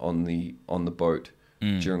on the boat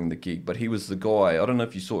during the gig. But he was the guy. I don't know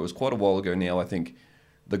if you saw. It was quite a while ago now. I think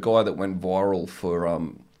the guy that went viral for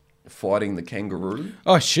fighting the kangaroo.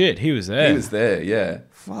 Oh shit, he was there. He was there, yeah.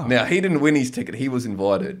 Fuck. Now he didn't win his ticket. He was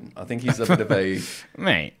invited. I think he's a bit of a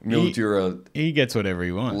Mildura. He gets whatever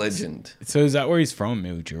he wants. Legend. So is that where he's from,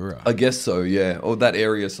 Mildura? I guess so, yeah, or that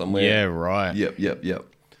area somewhere. Yeah, right. Yep.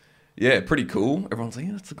 Yeah, pretty cool. Everyone's like,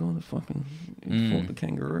 yeah, that's the guy that fucking fought the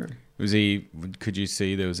kangaroo. Was he? Could you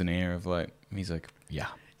see there was an air of like? He's like, yeah.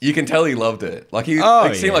 You can tell he loved it. Like he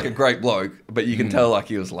seemed like a great bloke, but you can tell like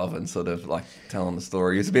he was loving sort of like telling the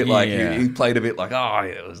story. It's a bit like he played a bit like,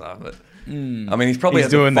 it was love it. I mean, he's probably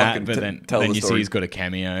doing that, but then the you see he's got a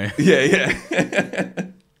cameo. Yeah.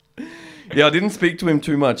 Yeah, I didn't speak to him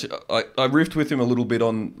too much. I riffed with him a little bit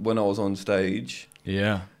when I was on stage.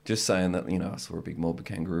 Yeah. Just saying that, I saw a big mob of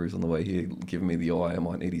kangaroos on the way here, giving me the eye, I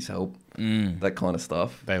might need his help. That kind of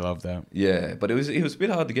stuff. They love that. Yeah, but it was a bit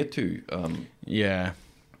hard to get to. Yeah.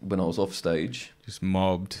 When I was off stage. Just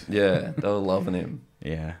mobbed. Yeah, they were loving him.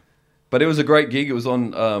 Yeah. But it was a great gig. It was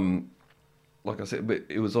on, like I said, but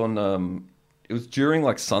it was on, it was during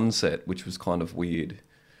like sunset, which was kind of weird.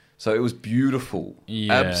 So it was beautiful.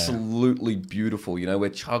 Yeah. Absolutely beautiful. We're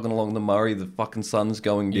chugging along the Murray, the fucking sun's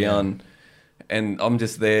going down. And I'm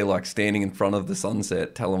just there, like, standing in front of the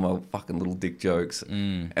sunset, telling my fucking little dick jokes.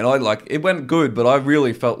 And it went good, but I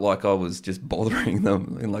really felt like I was just bothering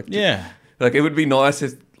them. And Like, it would be nice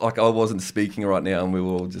if, like, I wasn't speaking right now and we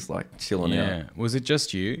were all just, like, chilling out. Yeah. Was it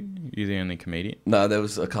just you? You the only comedian? No, there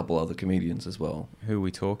was a couple other comedians as well. Who are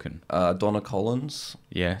we talking? Donna Collins.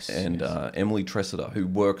 Yes. And Emily Tressida, who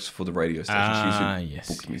works for the radio station. She's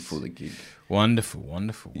who booked me for the gig. Wonderful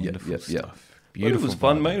stuff. Beautiful. But it was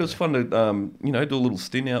fun, mate. It was fun to, do a little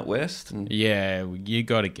stint out west. And yeah, you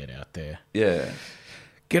got to get out there. Yeah.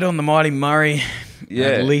 Get on the mighty Murray. Yeah.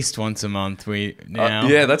 At least once a month.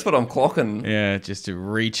 Yeah, that's what I'm clocking. Yeah, just to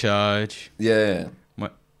recharge. Yeah.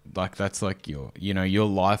 Like that's like your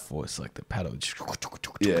life force, like the paddle.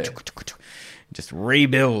 Yeah. Just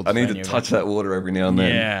rebuild. I need to touch that water every now and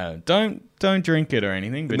then. Yeah. Don't drink it or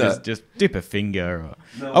anything, but just dip a finger.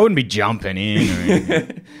 I wouldn't be jumping in or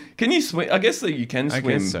anything. Can you swim? I guess that you can swim. I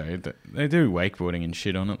guess so. They do wakeboarding and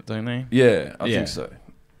shit on it, don't they? Yeah, I think so.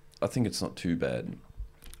 I think it's not too bad.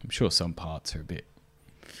 I'm sure some parts are a bit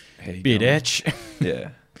going? etch.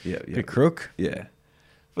 Yeah. Bit crook. Yeah.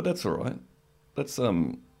 But that's all right. That's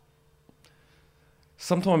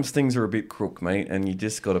sometimes things are a bit crook, mate, and you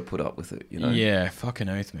just got to put up with it, you know? Yeah, fucking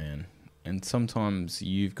oath, man. And sometimes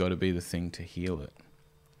you've got to be the thing to heal it.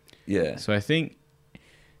 Yeah. So I think,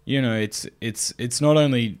 you know, it's not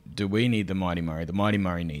only do we need the Mighty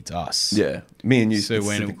Murray needs us. Yeah, me and you so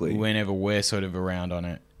specifically. Whenever we're sort of around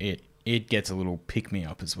on it gets a little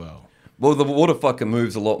pick-me-up as well. Well, the water fucker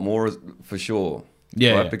moves a lot more for sure.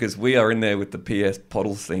 Yeah, right? yeah. Because we are in there with the PS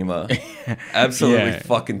pottle steamer, absolutely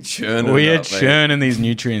fucking churning. We it are up, churning these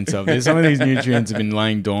nutrients up. Some of these nutrients have been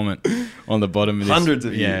laying dormant on the bottom of this. Hundreds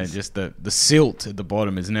of years. Yeah, just the silt at the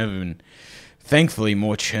bottom has never been, thankfully,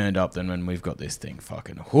 more churned up than when we've got this thing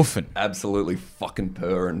fucking hoofing. Absolutely fucking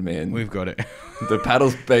purring, man. We've got it. The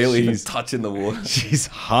paddle's barely even touching the water. She's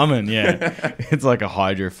humming, yeah. It's like a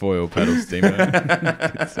hydrofoil paddle steamer.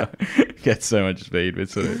 Gets so much speed, but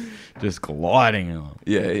sort of just gliding along.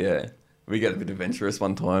 Yeah. We get a bit adventurous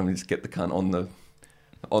one time. We just get the cunt on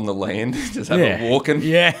the land, just have it walking.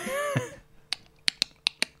 Yeah.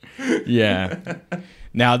 Yeah.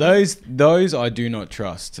 Now those I do not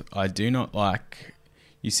trust. I do not like.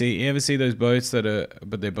 You ever see those boats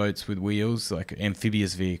they're boats with wheels, like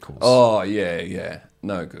amphibious vehicles? Oh yeah.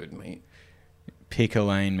 No good, mate. Pick a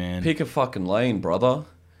lane, man. Pick a fucking lane, brother.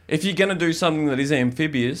 If you're gonna do something that is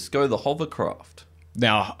amphibious, go the hovercraft.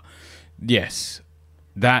 Now, yes,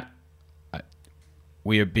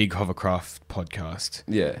 we are a big hovercraft podcast.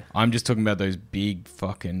 Yeah. I'm just talking about those big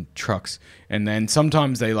fucking trucks. And then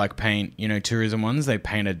sometimes they like paint, tourism ones, they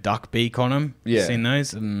paint a duck beak on them. Yeah. Seen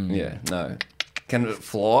those? Yeah, no. Can it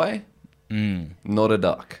fly? Not a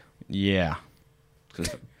duck. Yeah.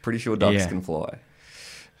 Because pretty sure ducks can fly.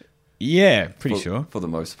 Yeah, pretty sure. For the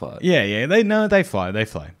most part. Yeah. They fly.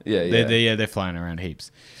 Yeah. They're flying around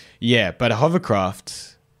heaps. Yeah, but a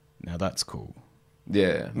hovercraft, now that's cool.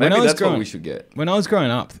 Yeah, maybe that's what we should get. When I was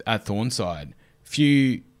growing up at Thornside,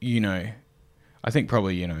 few, I think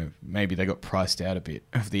probably, maybe they got priced out a bit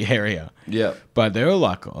of the area. Yeah. But there were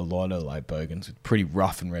like a lot of like bogans with pretty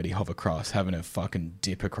rough and ready hovercrafts having a fucking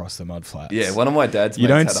dip across the mud flats. Yeah, one of my dad's mates You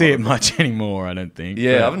don't had see it much anymore, I don't think.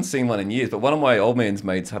 Yeah, I haven't seen one in years, but one of my old man's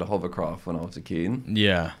mates had a hovercraft when I was a kid.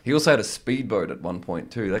 Yeah. He also had a speedboat at one point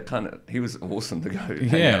too. He was awesome to go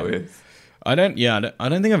hang out with. I don't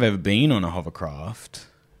think I've ever been on a hovercraft.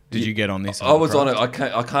 Did you get on this? I was on it.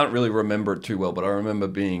 I can't really remember it too well, but I remember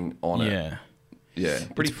being on it. Yeah,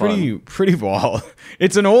 pretty fun. Pretty wild.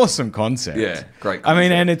 It's an awesome concept. Yeah, great concept. I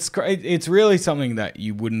mean, and it's really something that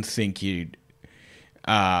you wouldn't think you'd,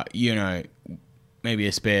 maybe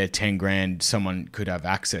a spare 10 grand, someone could have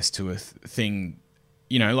access to a thing,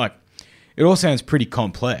 like, it all sounds pretty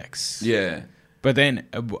complex. Yeah. But then,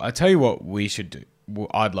 I tell you what we should do.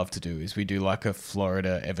 What I'd love to do is we do like a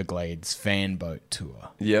Florida Everglades fan boat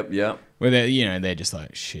tour. Yep. Where they're just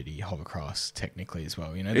like shitty hovercrafts technically as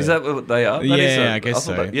well. Is that what they are? I guess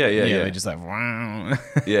so. Yeah. They're just like wow.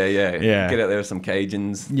 Yeah. Get out there with some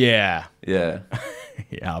Cajuns. Yeah. Yeah,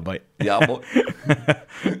 boy. Yeah, boy.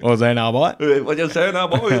 What was that now, boy? What you saying now,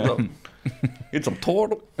 boy? It's a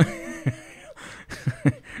turtle.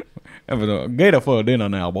 Have a gator for dinner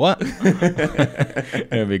now, boy.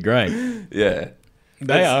 That'd be great. Yeah.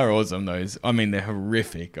 They are awesome, those. I mean, they're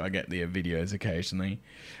horrific. I get their videos occasionally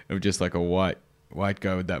of just like a white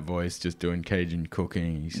guy with that voice just doing Cajun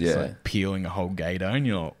cooking. He's just like peeling a whole gator, and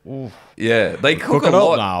you're like, ooh. Yeah, they cook a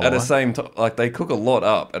lot at the same time. Like, they cook a lot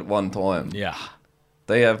up at one time. Yeah.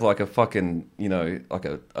 They have like a fucking, like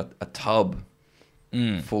a tub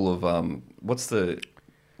full of, what's the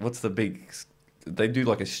big... They do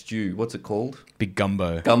like a stew. What's it called? Big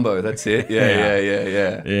gumbo. Gumbo, that's it.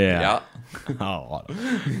 Yeah. Oh,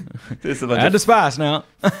 there's a bunch add the spice now.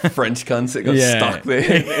 French cunts that got stuck there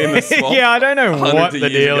in the swamp. Yeah, I don't know what the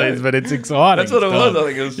deal is, but it's exciting. That's what it was. I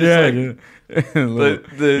think it was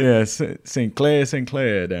just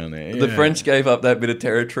Sinclair down there. The French gave up that bit of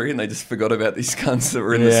territory and they just forgot about these cunts that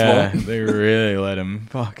were in the swamp. They really let them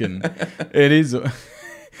fucking... It is...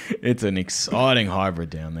 It's an exciting hybrid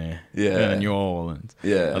down there. Yeah. In New Orleans.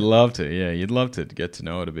 Yeah. I'd love to. Yeah, you'd love to get to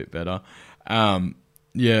know it a bit better.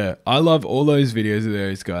 Yeah, I love all those videos of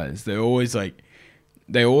those guys. They always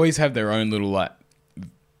have their own little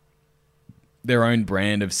their own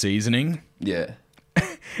brand of seasoning. Yeah.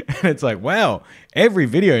 And it's like, wow, every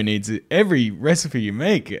recipe you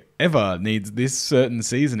make ever needs this certain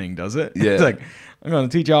seasoning, does it? Yeah. It's like, I'm going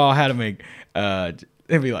to teach y'all how to make,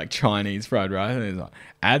 it'd be like Chinese fried rice. And it's like,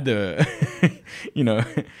 add the,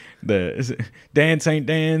 the Dan St.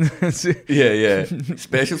 Dan's. Yeah.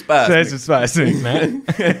 Special spice. Special spice, man.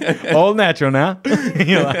 All natural now.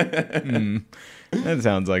 You're like, that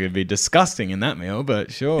sounds like it'd be disgusting in that meal,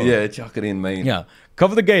 but sure. Yeah, chuck it in, mate. Yeah.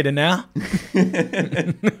 Cover the gator now.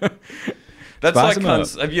 That's like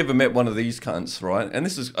cunts. Have you ever met one of these cunts, right? And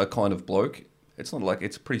this is a kind of bloke. It's not like,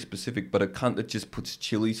 it's pretty specific, but a cunt that just puts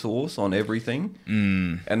chili sauce on everything.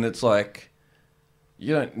 And it's like,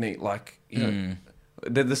 you don't need, like, you know,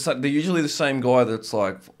 they're usually the same guy that's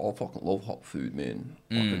like, I fucking love hot food, man.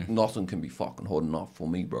 Like, nothing can be fucking hot enough for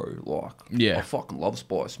me, bro. Like, I fucking love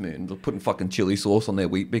spice, man. They're putting fucking chili sauce on their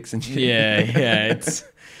wheat bix and shit.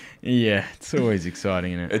 It's always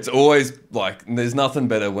exciting, isn't it? It's always like, there's nothing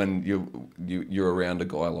better when you're around a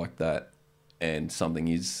guy like that and something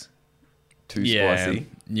is too spicy.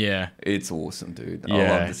 Yeah. It's awesome, dude. I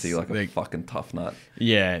love to see like a fucking tough nut.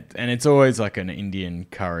 Yeah, and it's always like an Indian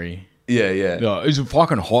curry. Yeah. Like, is it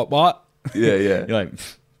fucking hot, but? Yeah. You're like,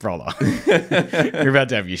 brother, you're about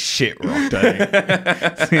to have your shit rocked, I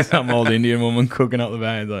think. See some old Indian woman cooking up the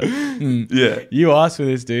bag. Like, you asked for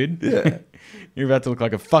this, dude. Yeah. You're about to look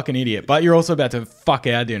like a fucking idiot. But you're also about to fuck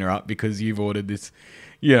our dinner up because you've ordered this,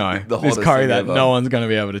 you know, this curry that no one's going to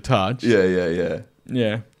be able to touch. Yeah.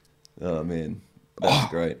 Oh, man. That's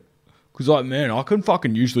great. Because, like, man, I can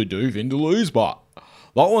fucking usually do Vindaloo's, but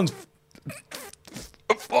that one's...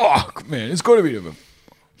 Fuck, man. It's got to be different.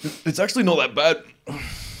 It's actually not that bad. I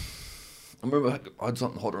remember I had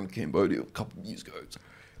something hotter in Cambodia a couple of years ago.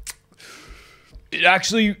 It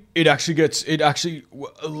actually gets...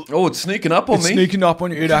 Oh, it's sneaking up on me. It's sneaking up on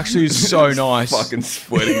you. It actually is so nice. Fucking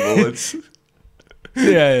sweating bullets.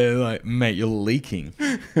 Yeah, like, mate, you're leaking.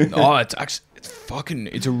 Oh, it's actually...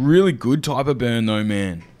 It's a really good type of burn though,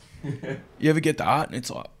 man. You ever get that? And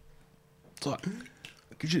it's like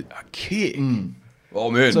it gives you a kick.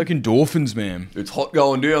 Oh man, it's like endorphins, man. It's hot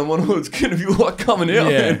going down. What it's gonna be like coming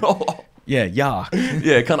out, man. Oh. Yeah, yuck.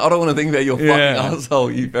 Yeah, I don't want to think about your fucking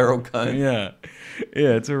asshole, you feral cunt. Yeah,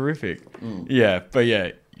 it's horrific. Yeah, but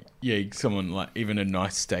yeah, someone like even a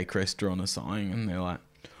nice steak restaurant or something, and they're like,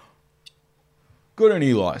 got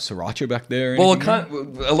any like sriracha back there? Well,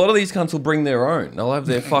 a lot of these cunts will bring their own. They'll have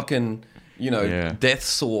their fucking, death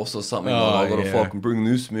sauce or something. I gotta fucking bring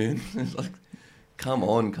this, man. It's like, come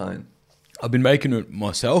on, cunt. I've been making it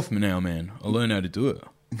myself now, man. I learned how to do it.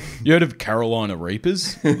 You heard of Carolina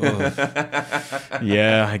Reapers?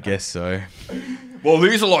 Yeah, I guess so. Well,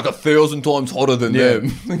 these are like 1,000 times hotter than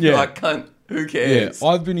them. Yeah, like, cunt. Who cares? Yeah,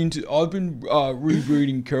 I've been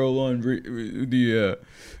rebreeding Carolina.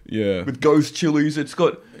 With ghost chilies, it's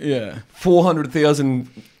got 400,000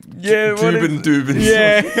 Dubin.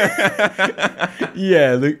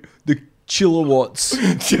 Yeah, the kilowatts.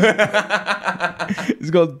 It's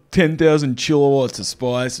got 10,000 kilowatts of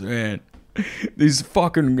spice, man. These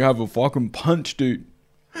fucking have a fucking punch, dude.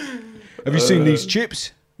 Have you seen these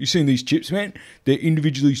chips? You seen these chips, man? They're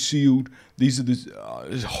individually sealed. These are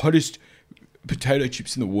the hottest potato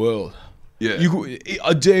chips in the world. Yeah.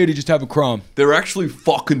 I dare you to just have a crumb. They're actually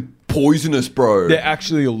fucking poisonous, bro. They're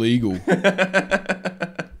actually illegal.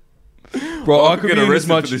 Bro, I could get arrested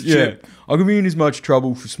for this chip. I could be in as much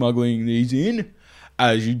trouble for smuggling these in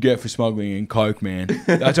as you'd get for smuggling in Coke, man.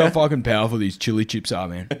 That's how fucking powerful these chili chips are,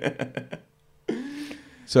 man.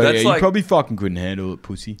 So you probably fucking couldn't handle it,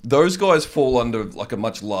 pussy. Those guys fall under like a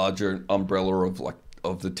much larger umbrella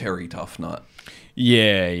of the Terry Tough Nut.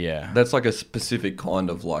 Yeah. That's like a specific kind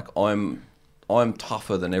of like I'm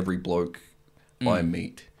tougher than every bloke I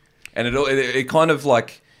meet, and it kind of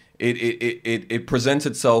like it presents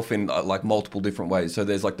itself in like multiple different ways. So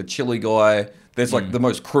there's like the chili guy. There's like the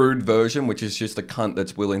most crude version, which is just a cunt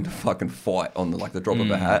that's willing to fucking fight on the drop of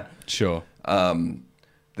a hat. Sure.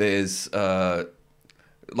 There's and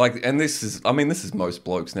this is most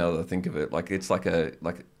blokes now that I think of it. Like it's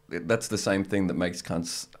that's the same thing that makes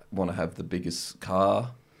cunts want to have the biggest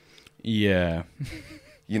car. Yeah.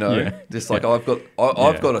 Just like I've got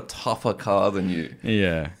a tougher car than you.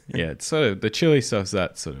 Yeah. It's sort of the chili stuff's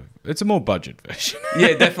that sort of. It's a more budget version.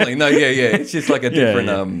 Yeah, definitely. No, yeah. It's just like a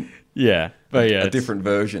different a different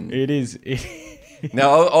version. It is.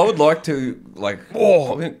 Now I would like to like.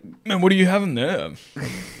 Oh man, what are you having there?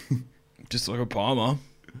 Just like a Parma.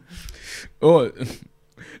 Oh,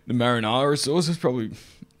 the marinara sauce is probably.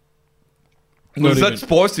 Is that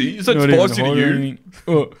spicy? Is that spicy to you?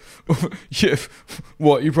 Yeah.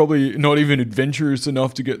 What? You're probably not even adventurous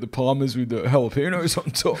enough to get the Parmas with the jalapenos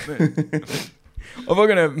on top, man.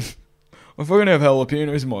 If I'm gonna have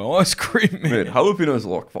jalapenos in my ice cream, man. Jalapenos are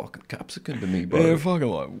like fucking capsicum to me, bro. Yeah, fucking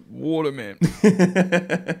like water, man.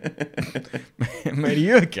 Mate, are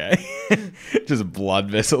you okay? Just a blood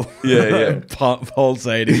vessel. Yeah.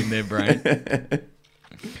 Pulsating in their brain.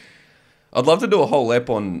 I'd love to do a whole ep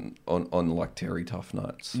on like Terry Tough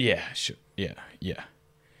Nuts. Yeah, sure. Yeah.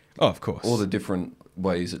 Oh, of course. All the different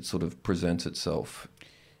ways it sort of presents itself.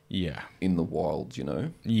 Yeah. In the wild,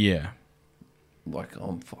 Yeah. Like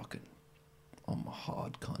I'm fucking I'm a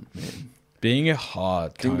hard cunt, man. Being a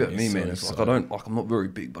hard cunt. Think about me, man. So It's like I'm not very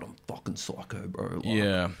big, but I'm fucking psycho, bro. Like,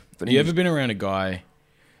 yeah. You ever been around a guy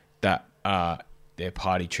that their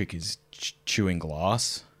party trick is chewing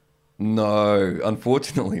glass? No,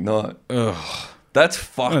 unfortunately not. Ugh. That's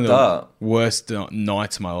fucked up. Worst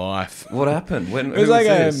nights of my life. What happened? It was like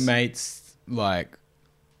a mate's like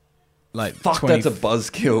fuck, that's a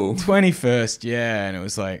buzzkill. 21st, yeah, and it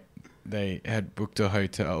was like they had booked a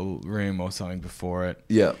hotel room or something before it.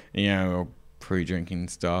 Yeah. You know, we were pre-drinking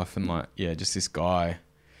stuff, and like, yeah, just this guy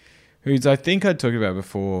who's, I think I'd talked about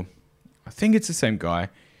before. I think it's the same guy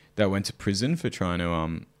that went to prison for trying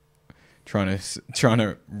to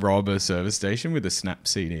rob a service station with a Snap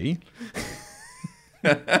CD.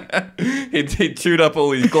 he chewed up all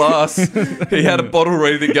his glass. He had a bottle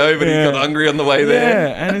ready to go, but he got hungry on the way there.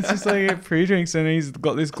 Yeah, and it's just like pre-drinks, and he's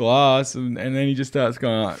got this glass, and then he just starts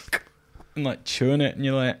going like, and like chewing it, and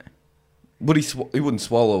you're like, Would he wouldn't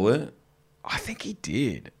swallow it? I think he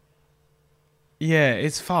did. Yeah,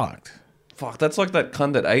 it's fucked. Fuck, that's like that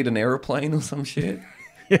cunt that ate an aeroplane or some shit.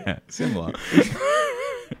 Yeah, similar.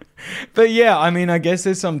 But yeah, I mean, I guess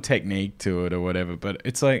there's some technique to it or whatever, but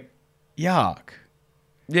it's like, yuck.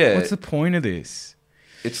 Yeah. What's the point of this?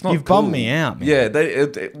 It's not. You've cool. bummed me out, man. Yeah,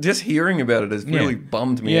 just hearing about it has really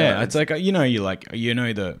bummed me out. Yeah, it's like, it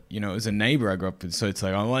was a neighbor I grew up with, so it's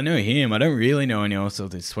like, oh, I know him. I don't really know anyone else of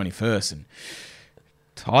this 21st. And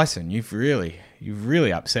Tyson, you've really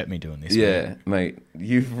upset me doing this. Yeah, man. mate,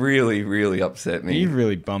 you've really, really upset me. You've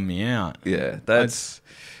really bummed me out. Yeah,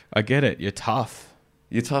 I get it. You're tough.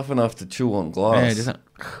 You're tough enough to chew on glass. Yeah, just like,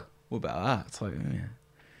 what about that? It's like, yeah.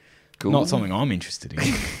 Cool. Not something I'm interested in.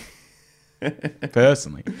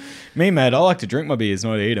 Personally. Me, mate, I like to drink my beers,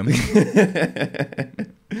 not eat them. Mate,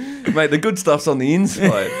 the good stuff's on the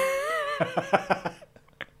inside.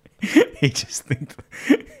 He just thinks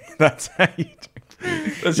that's how you drink.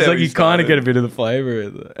 That's it's like you kind of get a bit of the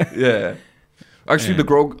flavour. Yeah. Actually, the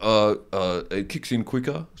grog it kicks in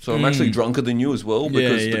quicker, so I'm actually drunker than you as well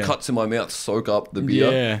because the cuts in my mouth soak up the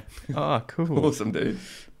beer. Yeah. Oh, cool. Awesome, dude.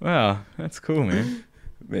 Wow, that's cool, man.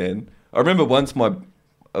 Man, I remember once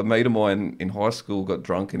a mate of mine in high school got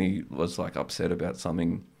drunk and he was like upset about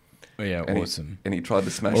something. Oh yeah, awesome. And he tried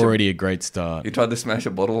to smash. Already a great start. He tried to smash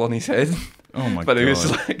a bottle on his head. Oh my god! But it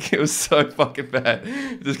was so fucking bad.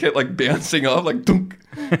 It just kept like bouncing off, like dunk,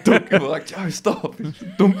 dunk. And we're like, Joe, stop,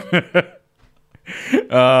 dunk.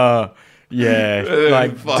 Yeah,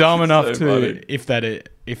 like dumb enough so to funny.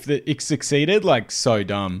 if it succeeded, like so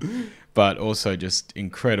dumb, but also just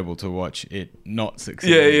incredible to watch it not succeed.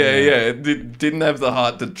 Yeah. It didn't have the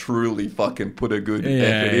heart to truly fucking put a good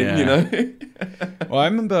effort in, you know. Well, I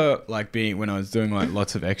remember like when I was doing like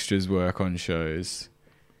lots of extras work on shows.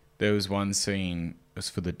 There was one scene, it was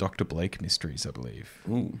for the Dr. Blake Mysteries, I believe.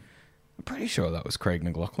 Ooh. I'm pretty sure that was Craig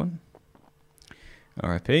McLachlan.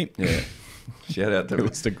 R.I.P. Yeah. Shout out to it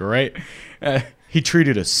was great. He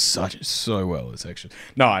treated us so well as extras.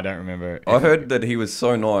 No, I don't remember. I heard that he was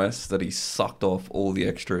so nice that he sucked off all the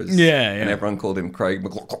extras. Yeah. And everyone called him Craig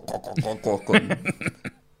McLachlan.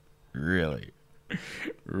 Really?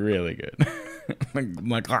 Really good.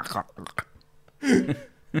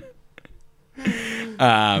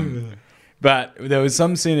 But there was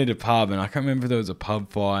some scene at a pub, and I can't remember if there was a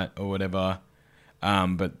pub fight or whatever.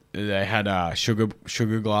 But they had sugar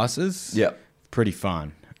glasses. Yeah, pretty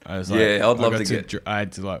fun. I was like, yeah, I'd love to get. I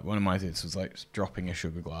had to like one of my things was like dropping a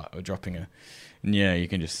sugar glass or and yeah, you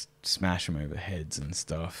can just smash them over heads and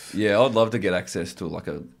stuff. Yeah, I'd love to get access to like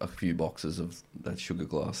a few boxes of that sugar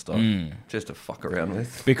glass stuff just to fuck around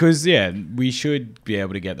with. Because we should be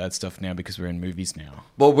able to get that stuff now because we're in movies now.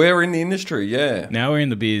 Well, we're in the industry, yeah. Now we're in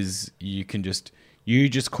the biz. You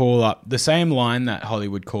just call up the same line that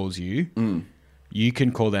Hollywood calls you. You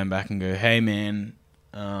can call them back and go, "Hey man,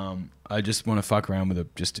 I just want to fuck around with it.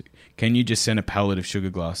 Can you just send a pallet of sugar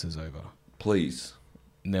glasses over, please?"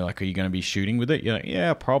 And they're like, "Are you going to be shooting with it?" You're like,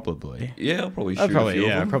 "Yeah, probably." Yeah, I'll probably shoot a few of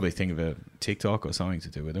them. I'd probably think of a TikTok or something to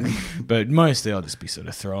do with them. But mostly I'll just be sort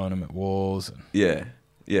of throwing them at walls. And yeah,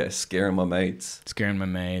 scaring my mates.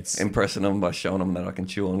 Impressing them by showing them that I can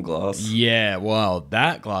chew on glass. Yeah, well,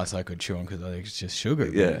 that glass I could chew on because I think it's just sugar.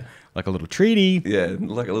 Yeah. Like a little treaty. Yeah,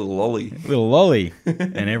 like a little lolly.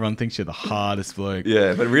 And everyone thinks you're the hardest bloke.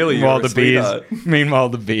 Yeah, but really you're a sweetheart. Meanwhile,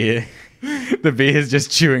 the beer's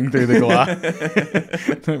just chewing through the glass.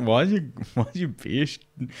 Why's your beer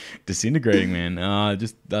disintegrating, man?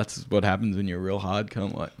 Just that's what happens when you're a real hard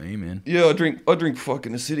cunt like me, man. Yeah, I drink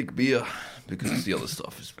fucking acidic beer because the other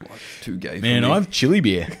stuff is like too gay for me. Man, I have chili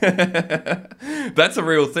beer. That's a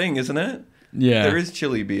real thing, isn't it? Yeah. There is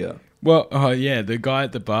chili beer. Well, oh yeah, the guy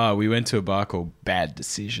at the bar. We went to a bar called Bad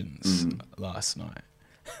Decisions last night.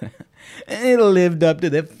 It lived up to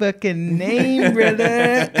the fucking name,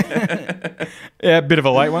 brother. Yeah, a bit of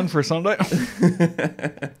a late one for a Sunday.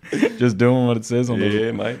 Just doing what it says on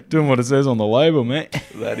mate. Doing what it says on the label, mate.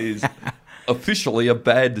 That is officially a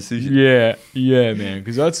bad decision. Yeah, man,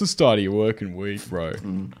 because that's the start of your working week, bro.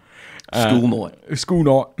 School night.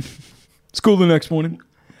 School the next morning.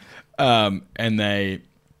 And they,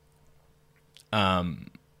 and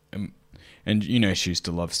you know,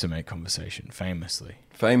 Schuster loves to make conversation, famously.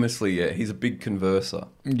 Famously, yeah, he's a big converser.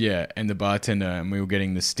 Yeah, and the bartender, and we were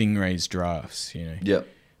getting the Stingray's drafts, you know. Yep.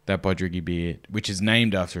 That Bodrigi beer, which is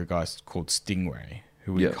named after a guy called Stingray,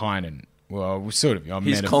 who we kind of, well, we sort of,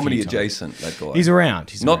 he's comedy adjacent, that guy. He's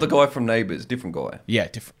around. He's not around. the guy from Neighbours, different guy. Yeah,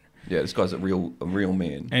 different. Yeah, this guy's a real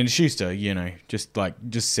man. And Schuster, you know, just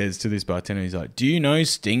says to this bartender, he's like, "Do you know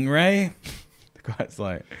Stingray?" The guy's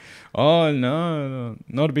like, "Oh no,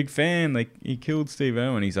 not a big fan. Like, he killed Steve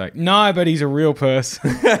Irwin." He's like, "No, but he's a real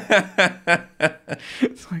person."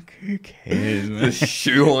 It's like, who cares, man? The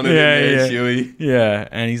shoe on it, yeah, shoey. Yeah,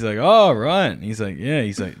 and he's like, "Oh right." And he's like, "Yeah."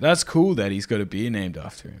 He's like, "That's cool that he's got a beer named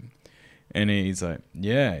after him." And he's like,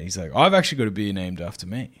 "Yeah." He's like, "I've actually got a beer named after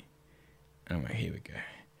me." And I'm like, "Here we go."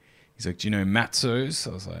 He's like, "Do you know Matzo's?"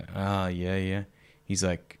 I was like, yeah. He's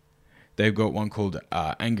like, "They've got one called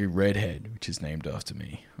Angry Redhead, which is named after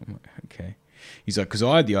me." I'm like, "Okay." He's like, "Because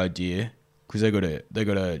I had the idea, because they got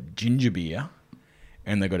a ginger beer,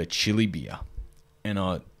 and they got a chili beer, and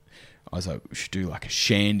I was like, we should do like a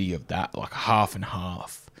shandy of that, like half and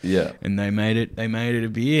half." Yeah. And they made it a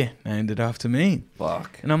beer, named it after me.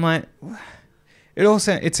 Fuck. And I'm like,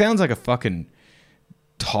 it sounds like a fucking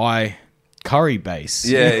Thai curry base.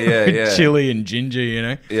 Yeah. Chili and ginger, you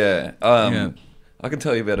know? Yeah. I can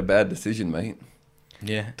tell you about a bad decision, mate.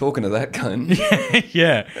 Yeah. Talking to that cunt.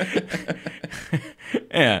 Yeah.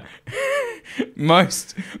 Yeah.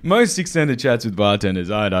 Most extended chats with bartenders,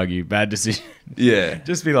 I'd argue, bad decision. Yeah.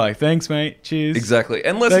 Just be like, "Thanks, mate. Cheers." Exactly.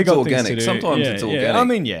 Unless it's organic. Sometimes it's organic. I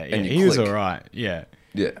mean, and he was all right. Yeah.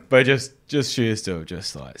 Yeah. But just Schuster,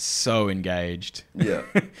 just like so engaged. Yeah.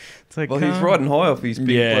 It's like, well, he's riding high off his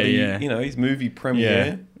big bloody, you know, his movie premiere.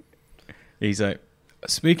 Yeah. He's like,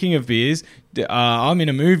 "Speaking of beers, I'm in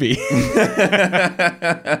a movie."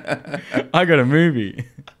 I got a movie.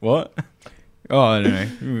 What? Oh, I don't know.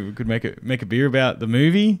 We could make a beer about the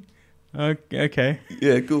movie. Okay.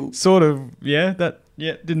 Yeah, cool. Sort of. Yeah. That.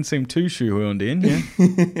 Yeah. Didn't seem too shoehorned in. Yeah.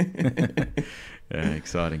 Yeah.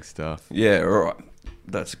 Exciting stuff. Yeah. All right.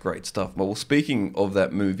 That's great stuff. Well, speaking of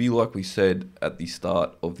that movie, like we said at the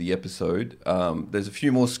start of the episode, there's a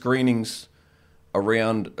few more screenings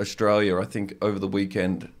around Australia. I think over the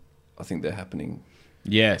weekend, I think they're happening.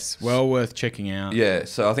 Yes. Well worth checking out. Yeah.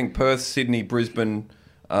 So I think Perth, Sydney, Brisbane.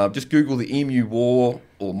 Just Google the Emu War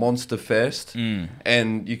or Monster Fest,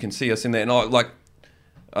 and you can see us in there. And I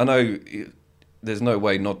know there's no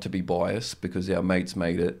way not to be biased because our mates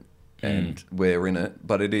made it and we're in it,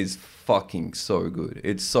 but it is fucking so good.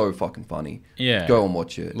 It's so fucking funny. Yeah. Go and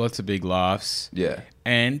watch it. Lots of big laughs. Yeah.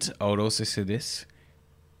 And I would also say this,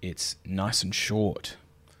 it's nice and short.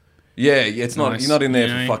 Yeah, it's nice, you're not in there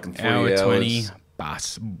for fucking 3 hour hours. 20,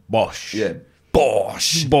 bosh. Yeah.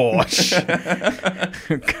 Bosh. We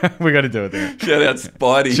got to do it there. Shout out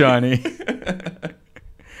Spidey. Johnny.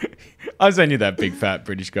 I was only that big fat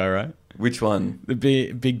British guy, right? Which one?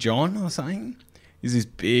 The Big John or something? He's this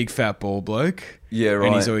big fat bald bloke. Yeah, right.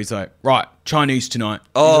 And he's always like, "Right, Chinese tonight."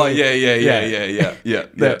 Oh, always, yeah.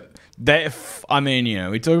 I mean, you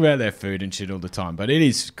know, we talk about their food and shit all the time, but it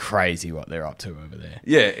is crazy what they're up to over there.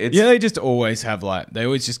 Yeah, they just always have they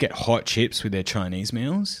always just get hot chips with their Chinese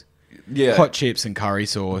meals. Yeah. Hot chips and curry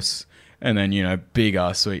sauce, and then, you know, big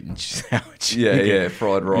ass sweet and sour chicken. Yeah,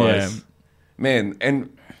 fried rice. Yeah. Man,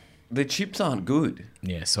 and the chips aren't good.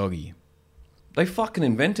 Yeah, soggy. They fucking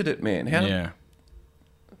invented it, man.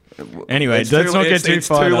 Anyway, let's not get too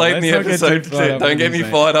fired up. It's too late in the episode. Don't get me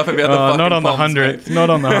fired up about the fucking not on the pumps, 100th. Not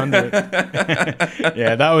on the 100th.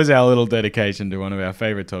 Yeah, that was our little dedication to one of our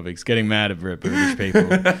favourite topics, getting mad at British people.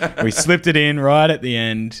 We slipped it in right at the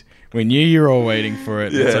end. We knew you were all waiting for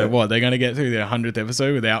it. Yeah. So what, they're going to get through their 100th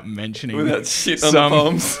episode without mentioning shit on the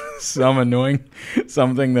pumps?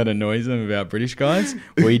 Something that annoys them about British guys?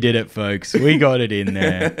 We did it, folks. We got it in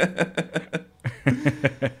there.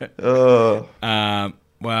 Well,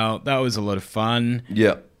 that was a lot of fun.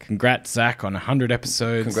 Yeah. Congrats, Zach, on 100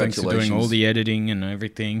 episodes. Thanks for doing all the editing and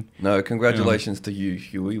everything. No, congratulations to you,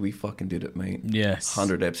 Huey. We fucking did it, mate. Yes.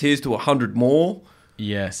 100 eps. Here's to 100 more.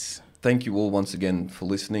 Yes. Thank you all once again for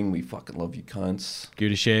listening. We fucking love you, cunts. Give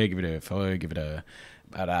it a share, give it a follow, give it a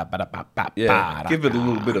Yeah, give it a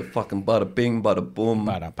little bit of fucking bada bing, bada boom.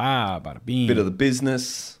 Bada bing. Bit of the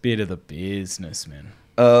business. Bit of the business, man.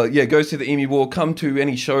 Yeah, go to the Emu War. Come to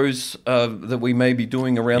any shows that we may be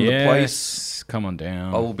doing around the place. Come on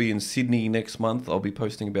down. I will be in Sydney next month. I'll be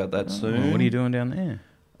posting about that soon. What are you doing down there?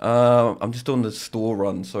 I'm just doing the store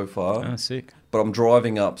run so far. Oh, sick. But I'm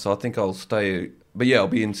driving up, so I think I'll stay. But yeah, I'll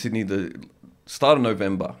be in Sydney the start of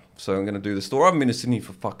November. So I'm going to do the store. I haven't been to Sydney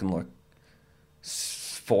for fucking like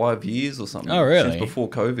 5 years or something. Oh, really? Since before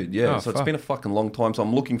COVID, yeah. So it's been a fucking long time. So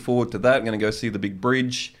I'm looking forward to that. I'm going to go see the big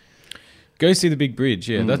bridge. Go see the big bridge.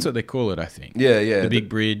 Yeah, that's what they call it, I think. Yeah, yeah. The big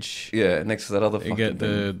bridge. Yeah, next to that other fucking get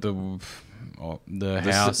thing. the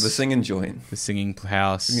house. The singing joint. The singing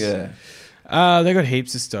house. Yeah. They got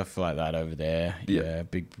heaps of stuff like that over there. Yeah,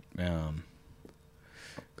 big.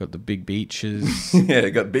 Got the big beaches. Yeah,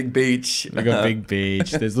 got big beach. They got big beach.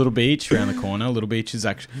 There's Little Beach around the corner. Little Beach is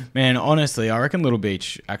actually, man, honestly, I reckon Little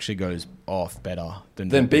Beach actually goes off better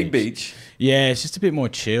than Big Beach. Yeah, it's just a bit more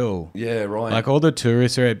chill. Yeah, right. Like all the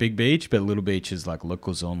tourists are at Big Beach, but Little Beach is like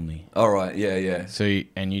locals only. All right, yeah, yeah. So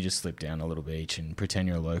you just slip down to Little Beach and pretend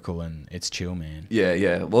you're a local, and it's chill, man. Yeah,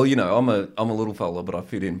 yeah. Well, you know, I'm a little fella, but I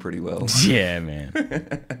fit in pretty well. Yeah,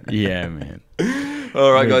 man. Yeah, man.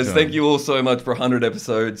 All right, guys. Thank you all so much for 100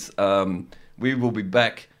 episodes. We will be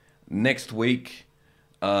back next week.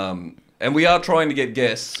 And we are trying to get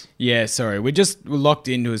guests. Yeah, sorry. We're locked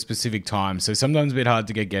into a specific time, so sometimes a bit hard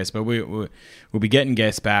to get guests, but we'll be getting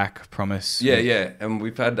guests back, promise. Yeah, yeah. And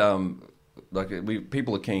we've had,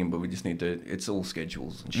 people are keen, but we just need to, it's all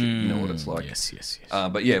schedules and shit. You know what it's like. Yes.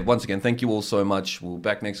 But yeah, once again, thank you all so much. We'll be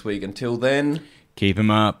back next week. Until then, keep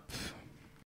 'em up.